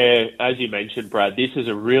 Yeah, as you mentioned, Brad, this is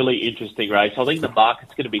a really interesting race. I think the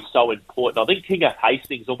market's going to be so important. I think King of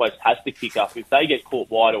Hastings almost has to kick up. If they get caught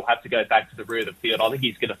wide, he'll have to go back to the rear of the field. I think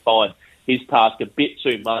he's going to find his task a bit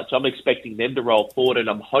too much. I'm expecting them to roll forward, and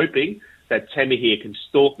I'm hoping that Tamahir can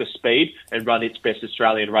stalk the speed and run its best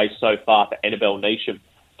Australian race so far for Annabelle Newsham.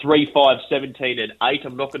 3, 5, 17 and 8.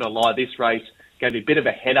 I'm not going to lie, this race going to be a bit of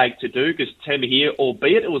a headache to do because Tamahir,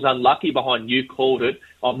 albeit it was unlucky behind You Called It,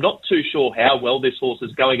 I'm not too sure how well this horse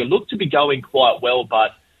is going. It looked to be going quite well,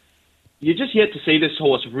 but you're just yet to see this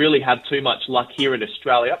horse really have too much luck here in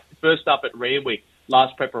Australia. First up at Randwick,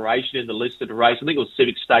 last preparation in the listed race. I think it was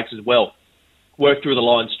Civic Stakes as well. Worked through the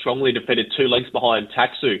line strongly, defended 2 lengths behind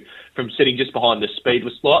Taxu from sitting just behind the speed.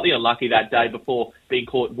 Was slightly unlucky that day before being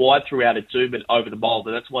caught wide throughout at Doomben over the mile.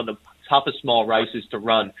 And that's one of the toughest mile races to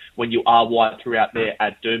run when you are wide throughout there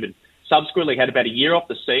at Doomben. Subsequently had about a year off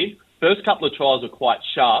the scene. First couple of trials were quite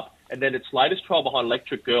sharp, and then its latest trial behind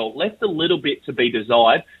Electric Girl left a little bit to be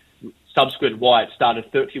desired. Subsequent wide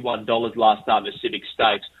started $31 last start in the Civic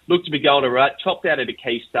Stakes. Looked to be going alright, chopped out at a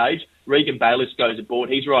key stage. Regan Bayliss goes aboard.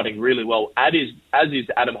 He's riding really well, as is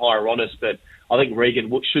Adam Hieronis, but I think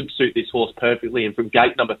Regan should suit this horse perfectly. And from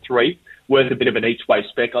gate number 3, worth a bit of an each-way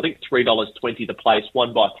spec. I think $3.20 the place,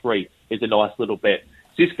 1 by 3 is a nice little bet.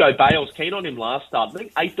 Cisco Bay, I was keen on him last start. I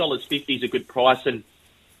think $8.50 is a good price, and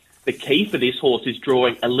the key for this horse is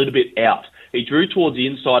drawing a little bit out. He drew towards the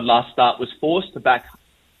inside last start, was forced to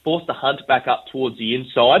hunt back up towards the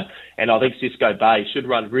inside, and I think Cisco Bay should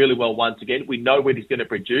run really well once again. We know what he's going to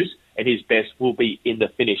produce, and his best will be in the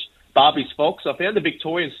finish. Barbie's Fox, I found the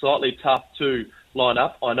Victorian slightly tough to line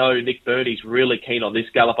up. I know Nick Burney's really keen on this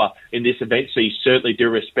galloper in this event, so you certainly do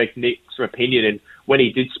respect Nick's opinion. And when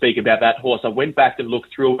he did speak about that horse, I went back and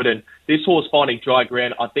looked through it, and this horse finding dry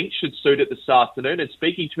ground, I think should suit it this afternoon. And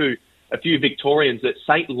speaking to a few Victorians, that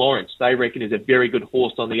St. Lawrence, they reckon, is a very good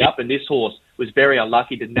horse on the up, and this horse was very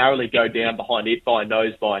unlucky to narrowly go down behind it by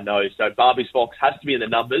nose. So Barbie's Fox has to be in the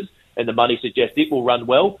numbers, and the money suggests it will run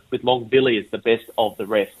well, with Long Billy as the best of the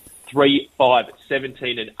rest. 3, 5,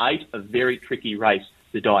 17 and 8, a very tricky race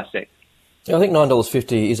to dissect. Yeah, I think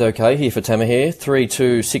 $9.50 is okay here for Tamahir. 3,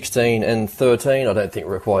 2, 16 and 13. I don't think it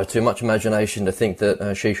requires too much imagination to think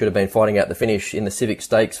that she should have been fighting out the finish in the Civic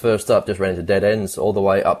Stakes first up, just ran into dead ends all the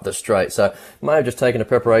way up the straight. So may have just taken a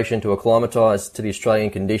preparation to acclimatise to the Australian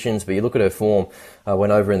conditions, but you look at her form when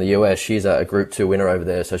over in the US, she's a Group 2 winner over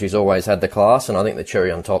there, so she's always had the class, and I think the cherry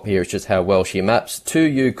on top here is just how well she maps.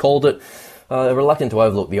 2U called it. Reluctant to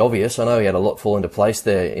overlook the obvious. I know he had a lot fall into place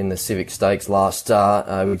there in the Civic Stakes last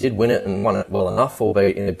start. We did win it and won it well enough,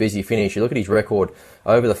 albeit in a busy finish. You look at his record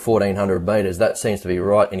over the 1,400 metres, that seems to be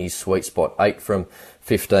right in his sweet spot. 8 from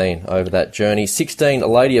 15 over that journey. 16, A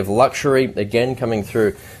Lady of Luxury, again coming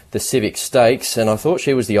through the Civic Stakes, and I thought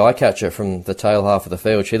she was the eye-catcher from the tail half of the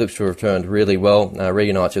field. She looks to have returned really well,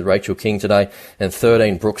 reunites with Rachel King today, and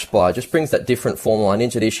 13, Brooks Spy. Just brings that different form line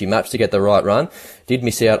into this. She maps to get the right run. Did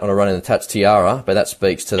miss out on a run in the Tats Tiara, but that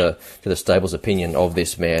speaks to the stable's opinion of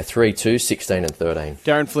this mare. 3, 2, 16 and 13.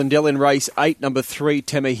 Darren Flindell in race 8, number 3,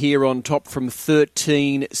 Tamahir on top from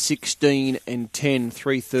 13, 16 and 10.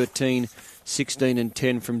 3, 13, 16 and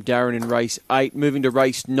 10 from Darren in race 8. Moving to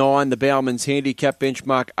race 9, the Bowman's Handicap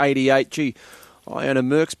benchmark 88. Gee, Iona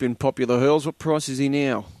Merck's been popular, Hurls. What price is he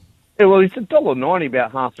now? Yeah, well, he's $1.90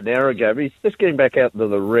 about half an hour ago, but he's just getting back out into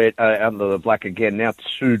the red, out into the black again. Now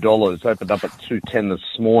 $2, opened up at $2.10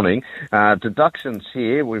 this morning. Deductions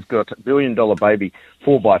here, we've got $1 Billion Baby,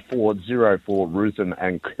 4x4, 04 Ruthin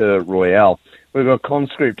and Kerr Royale. We've got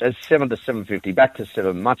Conscript as 7 to 7.50, back to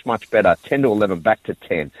 7, much better. 10 to 11, back to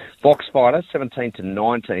 10. Foxfighter, 17 to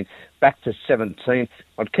 19, back to 17.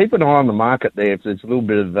 I'd keep an eye on the market there if there's a little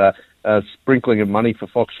bit of sprinkling of money for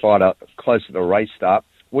Foxfighter closer to race start.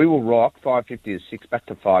 We Will Rock, 5.50 to 6, back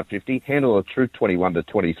to 5.50. Handle of Truth, 21 to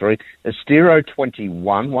 23. Estero,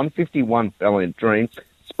 21. 151, Valiant Dream.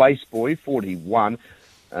 Space Boy, 41.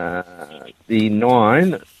 The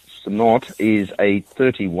 9... Not is a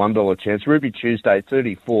 $31 chance. Ruby Tuesday,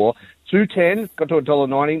 34. 2.10, got to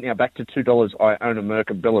 $1.90, now back to $2. Iona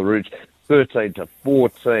Merck and Bella Rouge, 13 to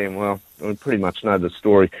 14. Well, we pretty much know the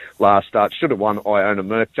story last start. Should have won Iona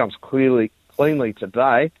Merck. Jumps cleanly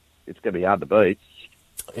today. It's going to be hard to beat.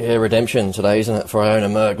 Yeah, redemption today, isn't it, for Iona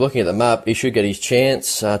Merck? Looking at the map, he should get his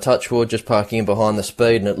chance. Touchwood just parking in behind the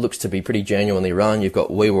speed, and it looks to be pretty genuinely run. You've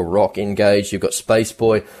got We Will Rock engaged. You've got Space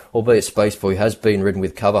Boy, albeit Space Boy has been ridden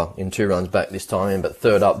with cover in 2 runs back this time, but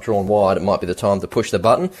third up, drawn wide, it might be the time to push the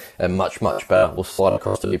button, and much better will slide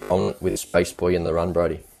across to be prominent with Space Boy in the run,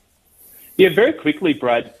 Brodie. Yeah, very quickly,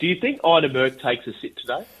 Brad, do you think Iona Merck takes a sit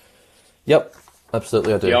today? Yep.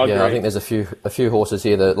 Absolutely, I do. Yeah, I think there's a few horses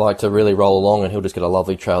here that like to really roll along, and he'll just get a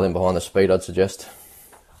lovely trail in behind the speed, I'd suggest.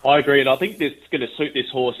 I agree, and I think this is going to suit this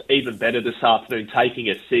horse even better this afternoon, taking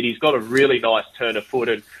a sit. He's got a really nice turn of foot,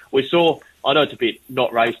 and we saw, I know it's a bit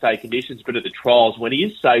not race day conditions, but at the trials, when he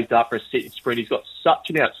is saved up for a sit and sprint, he's got such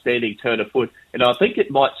an outstanding turn of foot, and I think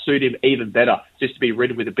it might suit him even better just to be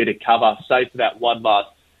ridden with a bit of cover, save for that one last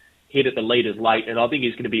hit at the leaders late, and I think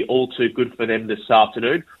he's going to be all too good for them this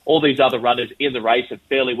afternoon. All these other runners in the race are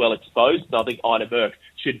fairly well exposed, and I think Iona Merck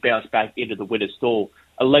should bounce back into the winner's stall.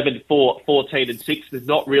 11, 4, 14 and 6, there's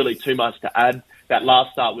not really too much to add. That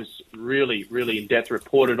last start was really in-depth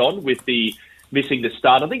reported on with the missing the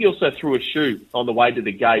start. I think he also threw a shoe on the way to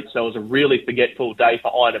the gate, so it was a really forgetful day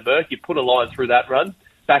for Iona Merck. You put a line through that run,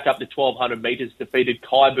 back up to 1,200 metres, defeated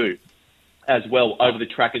Kaibu as well over the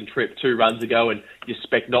track and trip 2 runs ago, and you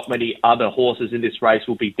expect not many other horses in this race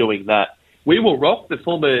will be doing that. We Will Rock, the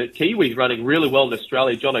former Kiwi running really well in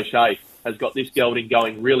Australia. John O'Shea has got this gelding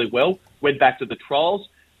going really well. Went back to the trials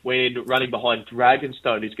when running behind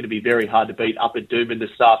Dragonstone, who's going to be very hard to beat up at Doomben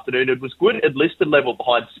this afternoon. It was good at listed level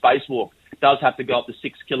behind Spacewalk. Does have to go up to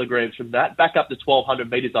 6 kilograms from that. Back up to 1,200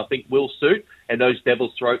 metres, I think, will suit, and those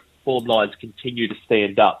Devil's Throat form lines continue to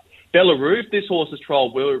stand up. Bella Rouge, this horse has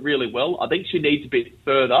trialled really well. I think she needs a bit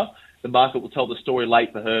further. The market will tell the story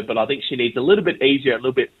late for her, but I think she needs a little bit easier, a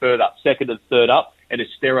little bit further, second and third up, and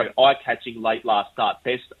Estero eye-catching late last start.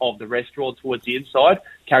 Best of the rest, drawn towards the inside,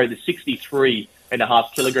 carried the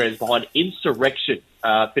 63.5 kilograms behind Insurrection,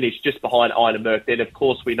 finished just behind Iona Merck. Then, of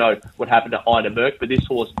course, we know what happened to Iona Merck, but this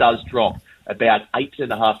horse does drop about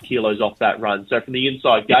 8.5 kilos off that run. So from the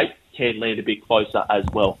inside gate, can land a bit closer as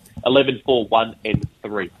well. 11, 4, 1 and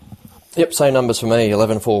 3. Yep, same numbers for me,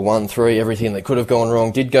 11, 4, 1, 3. Everything that could have gone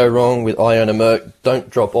wrong did go wrong with Iona Merck. Don't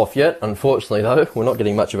drop off yet. Unfortunately, though, we're not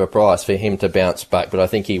getting much of a price for him to bounce back, but I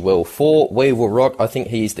think he will. 4, We Will Rock. I think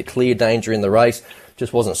he's the clear danger in the race.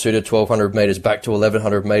 Just wasn't suited. 1,200 metres back to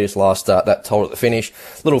 1,100 metres last start. That told at the finish.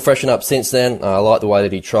 Little freshen up since then. I like the way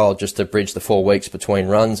that he trialled just to bridge the 4 weeks between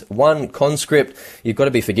runs. 1, Conscript. You've got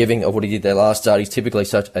to be forgiving of what he did there last start. He's typically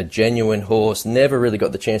such a genuine horse. Never really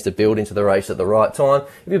got the chance to build into the race at the right time.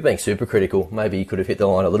 If you're being super critical, maybe he could have hit the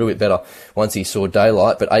line a little bit better once he saw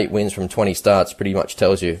daylight. But 8 wins from 20 starts pretty much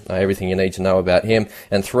tells you everything you need to know about him.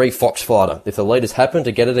 And 3, Foxfighter. If the leaders happen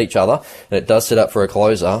to get at each other, and it does set up for a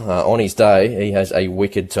closer, on his day, he has a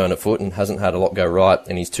wicked turn of foot and hasn't had a lot go right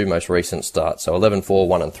in his 2 most recent starts. So 11, 4,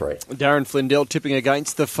 1 and 3. Darren Flindell tipping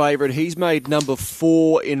against the favourite. He's made number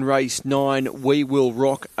 4 in race 9. We Will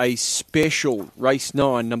Rock a special. Race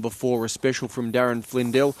 9, number 4, a special from Darren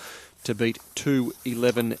Flindell to beat 2,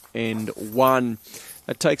 11 and 1.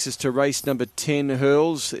 That takes us to race number 10,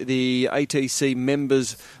 Hurls. The ATC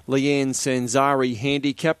members, Leanne Sanzari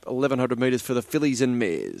handicap, 1,100 metres for the fillies and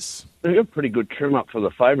mares. They've got a pretty good trim up for the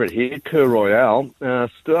favourite here. Cur Royale,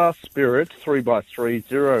 Star Spirit, 3x3,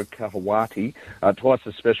 0 Kahawati, twice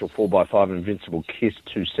the special 4x5 Invincible Kiss,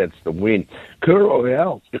 2 sets the win. Cur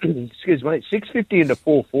Royale, excuse me, 650 into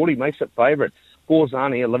 440 makes it favourite.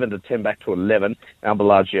 Borzani, 11 to 10 back to 11.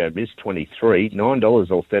 Albellagio Miss, 23.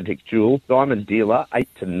 $9 Authentic Jewel. Diamond Dealer, 8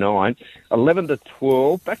 to 9. 11 to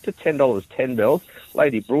 12, back to $10, 10 bells.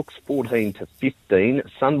 Lady Brooks, 14 to 15.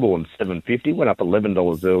 Sunborn, $7.50. Went up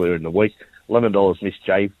 $11 earlier in the week. $11 Miss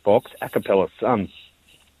J Fox. Acapella Sun,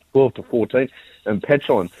 12 to 14. And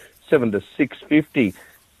Petulant, 7 to $6.50.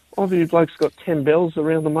 Obviously, bloke's got 10 bells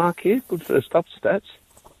around the mark here. Good first up stats.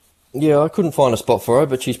 Yeah, I couldn't find a spot for her,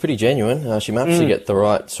 but she's pretty genuine. She managed to get the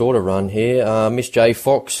right sort of run here. Miss J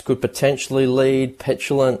Fox could potentially lead.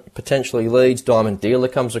 Petulant potentially leads. Diamond Dealer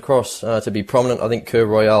comes across to be prominent. I think Cur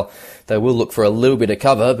Royale, they will look for a little bit of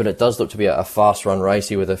cover, but it does look to be a fast run race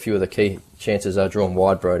here with a few of the key chances drawn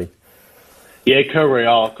wide, Brodie. Yeah, Cur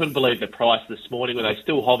Royale, I couldn't believe the price this morning when they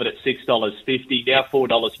still hovered at $6.50, now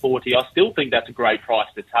 $4.40. I still think that's a great price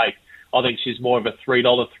to take. I think she's more of a $3,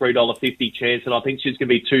 $3.50 chance, and I think she's going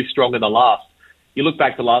to be too strong in the last. You look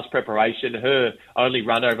back to last preparation, her only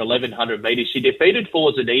run over 1,100 metres. She defeated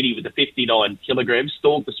Forzaniti with the 59 kilograms,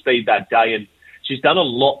 stalled the speed that day, and she's done a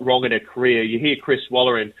lot wrong in her career. You hear Chris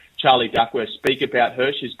Waller and Charlie Duckworth speak about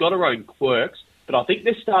her. She's got her own quirks, but I think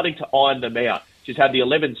they're starting to iron them out. She's had the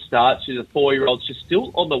 11 starts. She's a 4-year-old. She's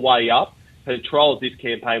still on the way up. Her trials this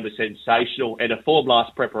campaign was sensational, and her form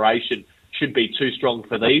last preparation should be too strong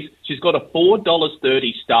for these. She's got a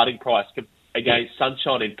 $4.30 starting price against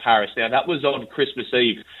Sunshine in Paris. Now, that was on Christmas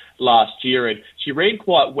Eve last year, and she ran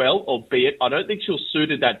quite well, albeit I don't think she was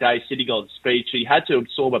suited that day sitting on speed. She had to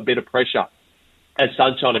absorb a bit of pressure as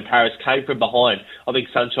Sunshine in Paris came from behind. I think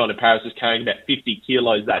Sunshine in Paris was carrying about 50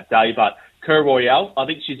 kilos that day, but Cur Royale, I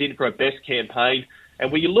think she's in for a best campaign.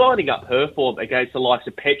 And when you're lining up her form against the likes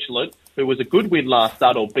of Petulant, who was a good win last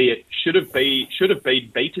start, albeit should have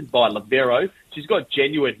been beaten by Libero, she's got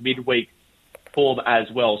genuine midweek form as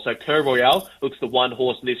well. So Cur Royale looks the one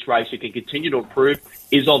horse in this race who can continue to improve,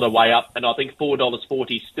 is on the way up, and I think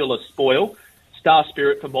 $4.40 is still a spoil. Star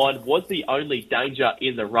Spirit for mine was the only danger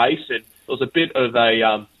in the race, and there was a bit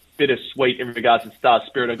of sweet in regards to Star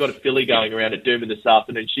Spirit. I got a filly going around at Doomben this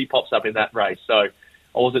afternoon. She pops up in that race, so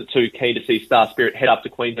I wasn't too keen to see Star Spirit head up to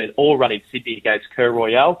Queensland or run in Sydney against Cur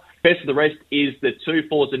Royale. Best of the rest is the 2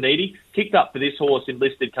 Forzaniti. Kicked up for this horse in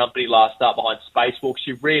listed company last start behind Spacewalk.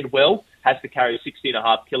 She ran well, has to carry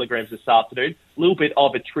 60.5 kilograms this afternoon. A little bit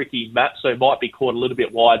of a tricky map, so might be caught a little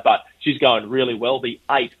bit wide, but she's going really well. The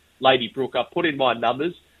 8, Lady Brooke, I put in my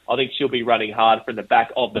numbers. I think she'll be running hard from the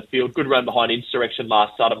back of the field. Good run behind Insurrection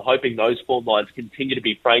last start. I'm hoping those form lines continue to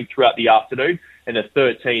be franked throughout the afternoon. And the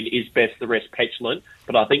 13 is Best the Rest Petulant.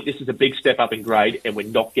 But I think this is a big step up in grade, and we're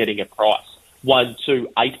not getting a price. 1, 2,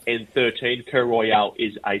 8 and 13. Cur Royale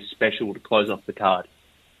is a special to close off the card.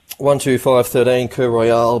 1, 2, 5, 13, Cur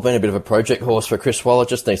Royale, been a bit of a project horse for Chris Waller,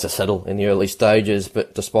 just needs to settle in the early stages,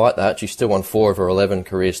 but despite that, she's still won 4 of her 11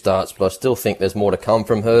 career starts, but I still think there's more to come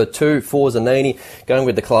from her. 2, Forzanini, going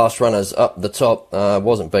with the class runners up the top,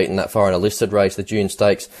 wasn't beaten that far in a listed race, the June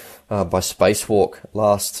Stakes, by Spacewalk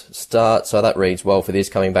last start, so that reads well for this,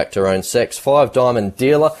 coming back to her own sex. 5, Diamond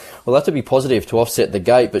Dealer, will have to be positive to offset the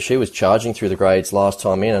gate, but she was charging through the grades last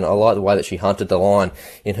time in, and I like the way that she hunted the line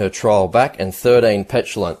in her trial back. And 13,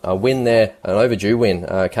 Petulant, a win there, an overdue win,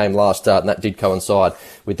 came last start, and that did coincide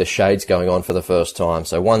with the shades going on for the first time.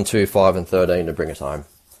 So 1, 2, 5 and 13 to bring us home.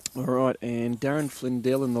 All right, and Darren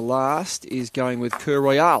Flindell in the last is going with Cur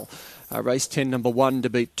Royale. Race 10, number 1 to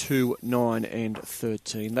beat 2, 9 and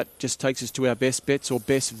 13. That just takes us to our best bets or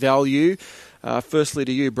best value. Firstly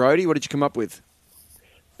to you, Brodie, what did you come up with?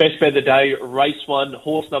 Best bet of the day, race 1,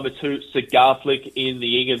 horse number 2, Cigar Flick in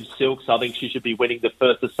the Ingham Silks. I think she should be winning the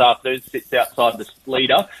first this afternoon. Sits outside the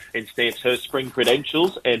leader and stamps her spring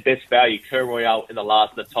credentials. And best value, Cur Royale in the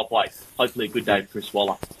last in the top 8. Hopefully a good day for Chris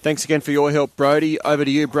Waller. Thanks again for your help, Brodie. Over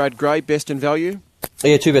to you, Brad Gray, best in value.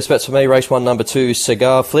 Yeah, 2 best bets for me. Race 1, number 2,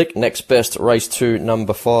 Cigar Flick. Next best, race 2,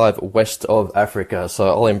 number 5, West of Africa. So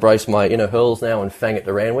I'll embrace my inner hurls now and fang it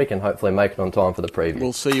to Randwick and hopefully make it on time for the preview.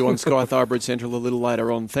 We'll see you on Sky Thoroughbred Central a little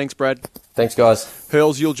later on. Thanks, Brad. Thanks, guys.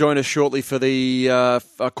 Hurls, you'll join us shortly for the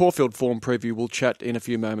Caulfield form preview. We'll chat in a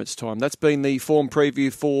few moments' time. That's been the form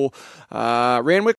preview for Randwick.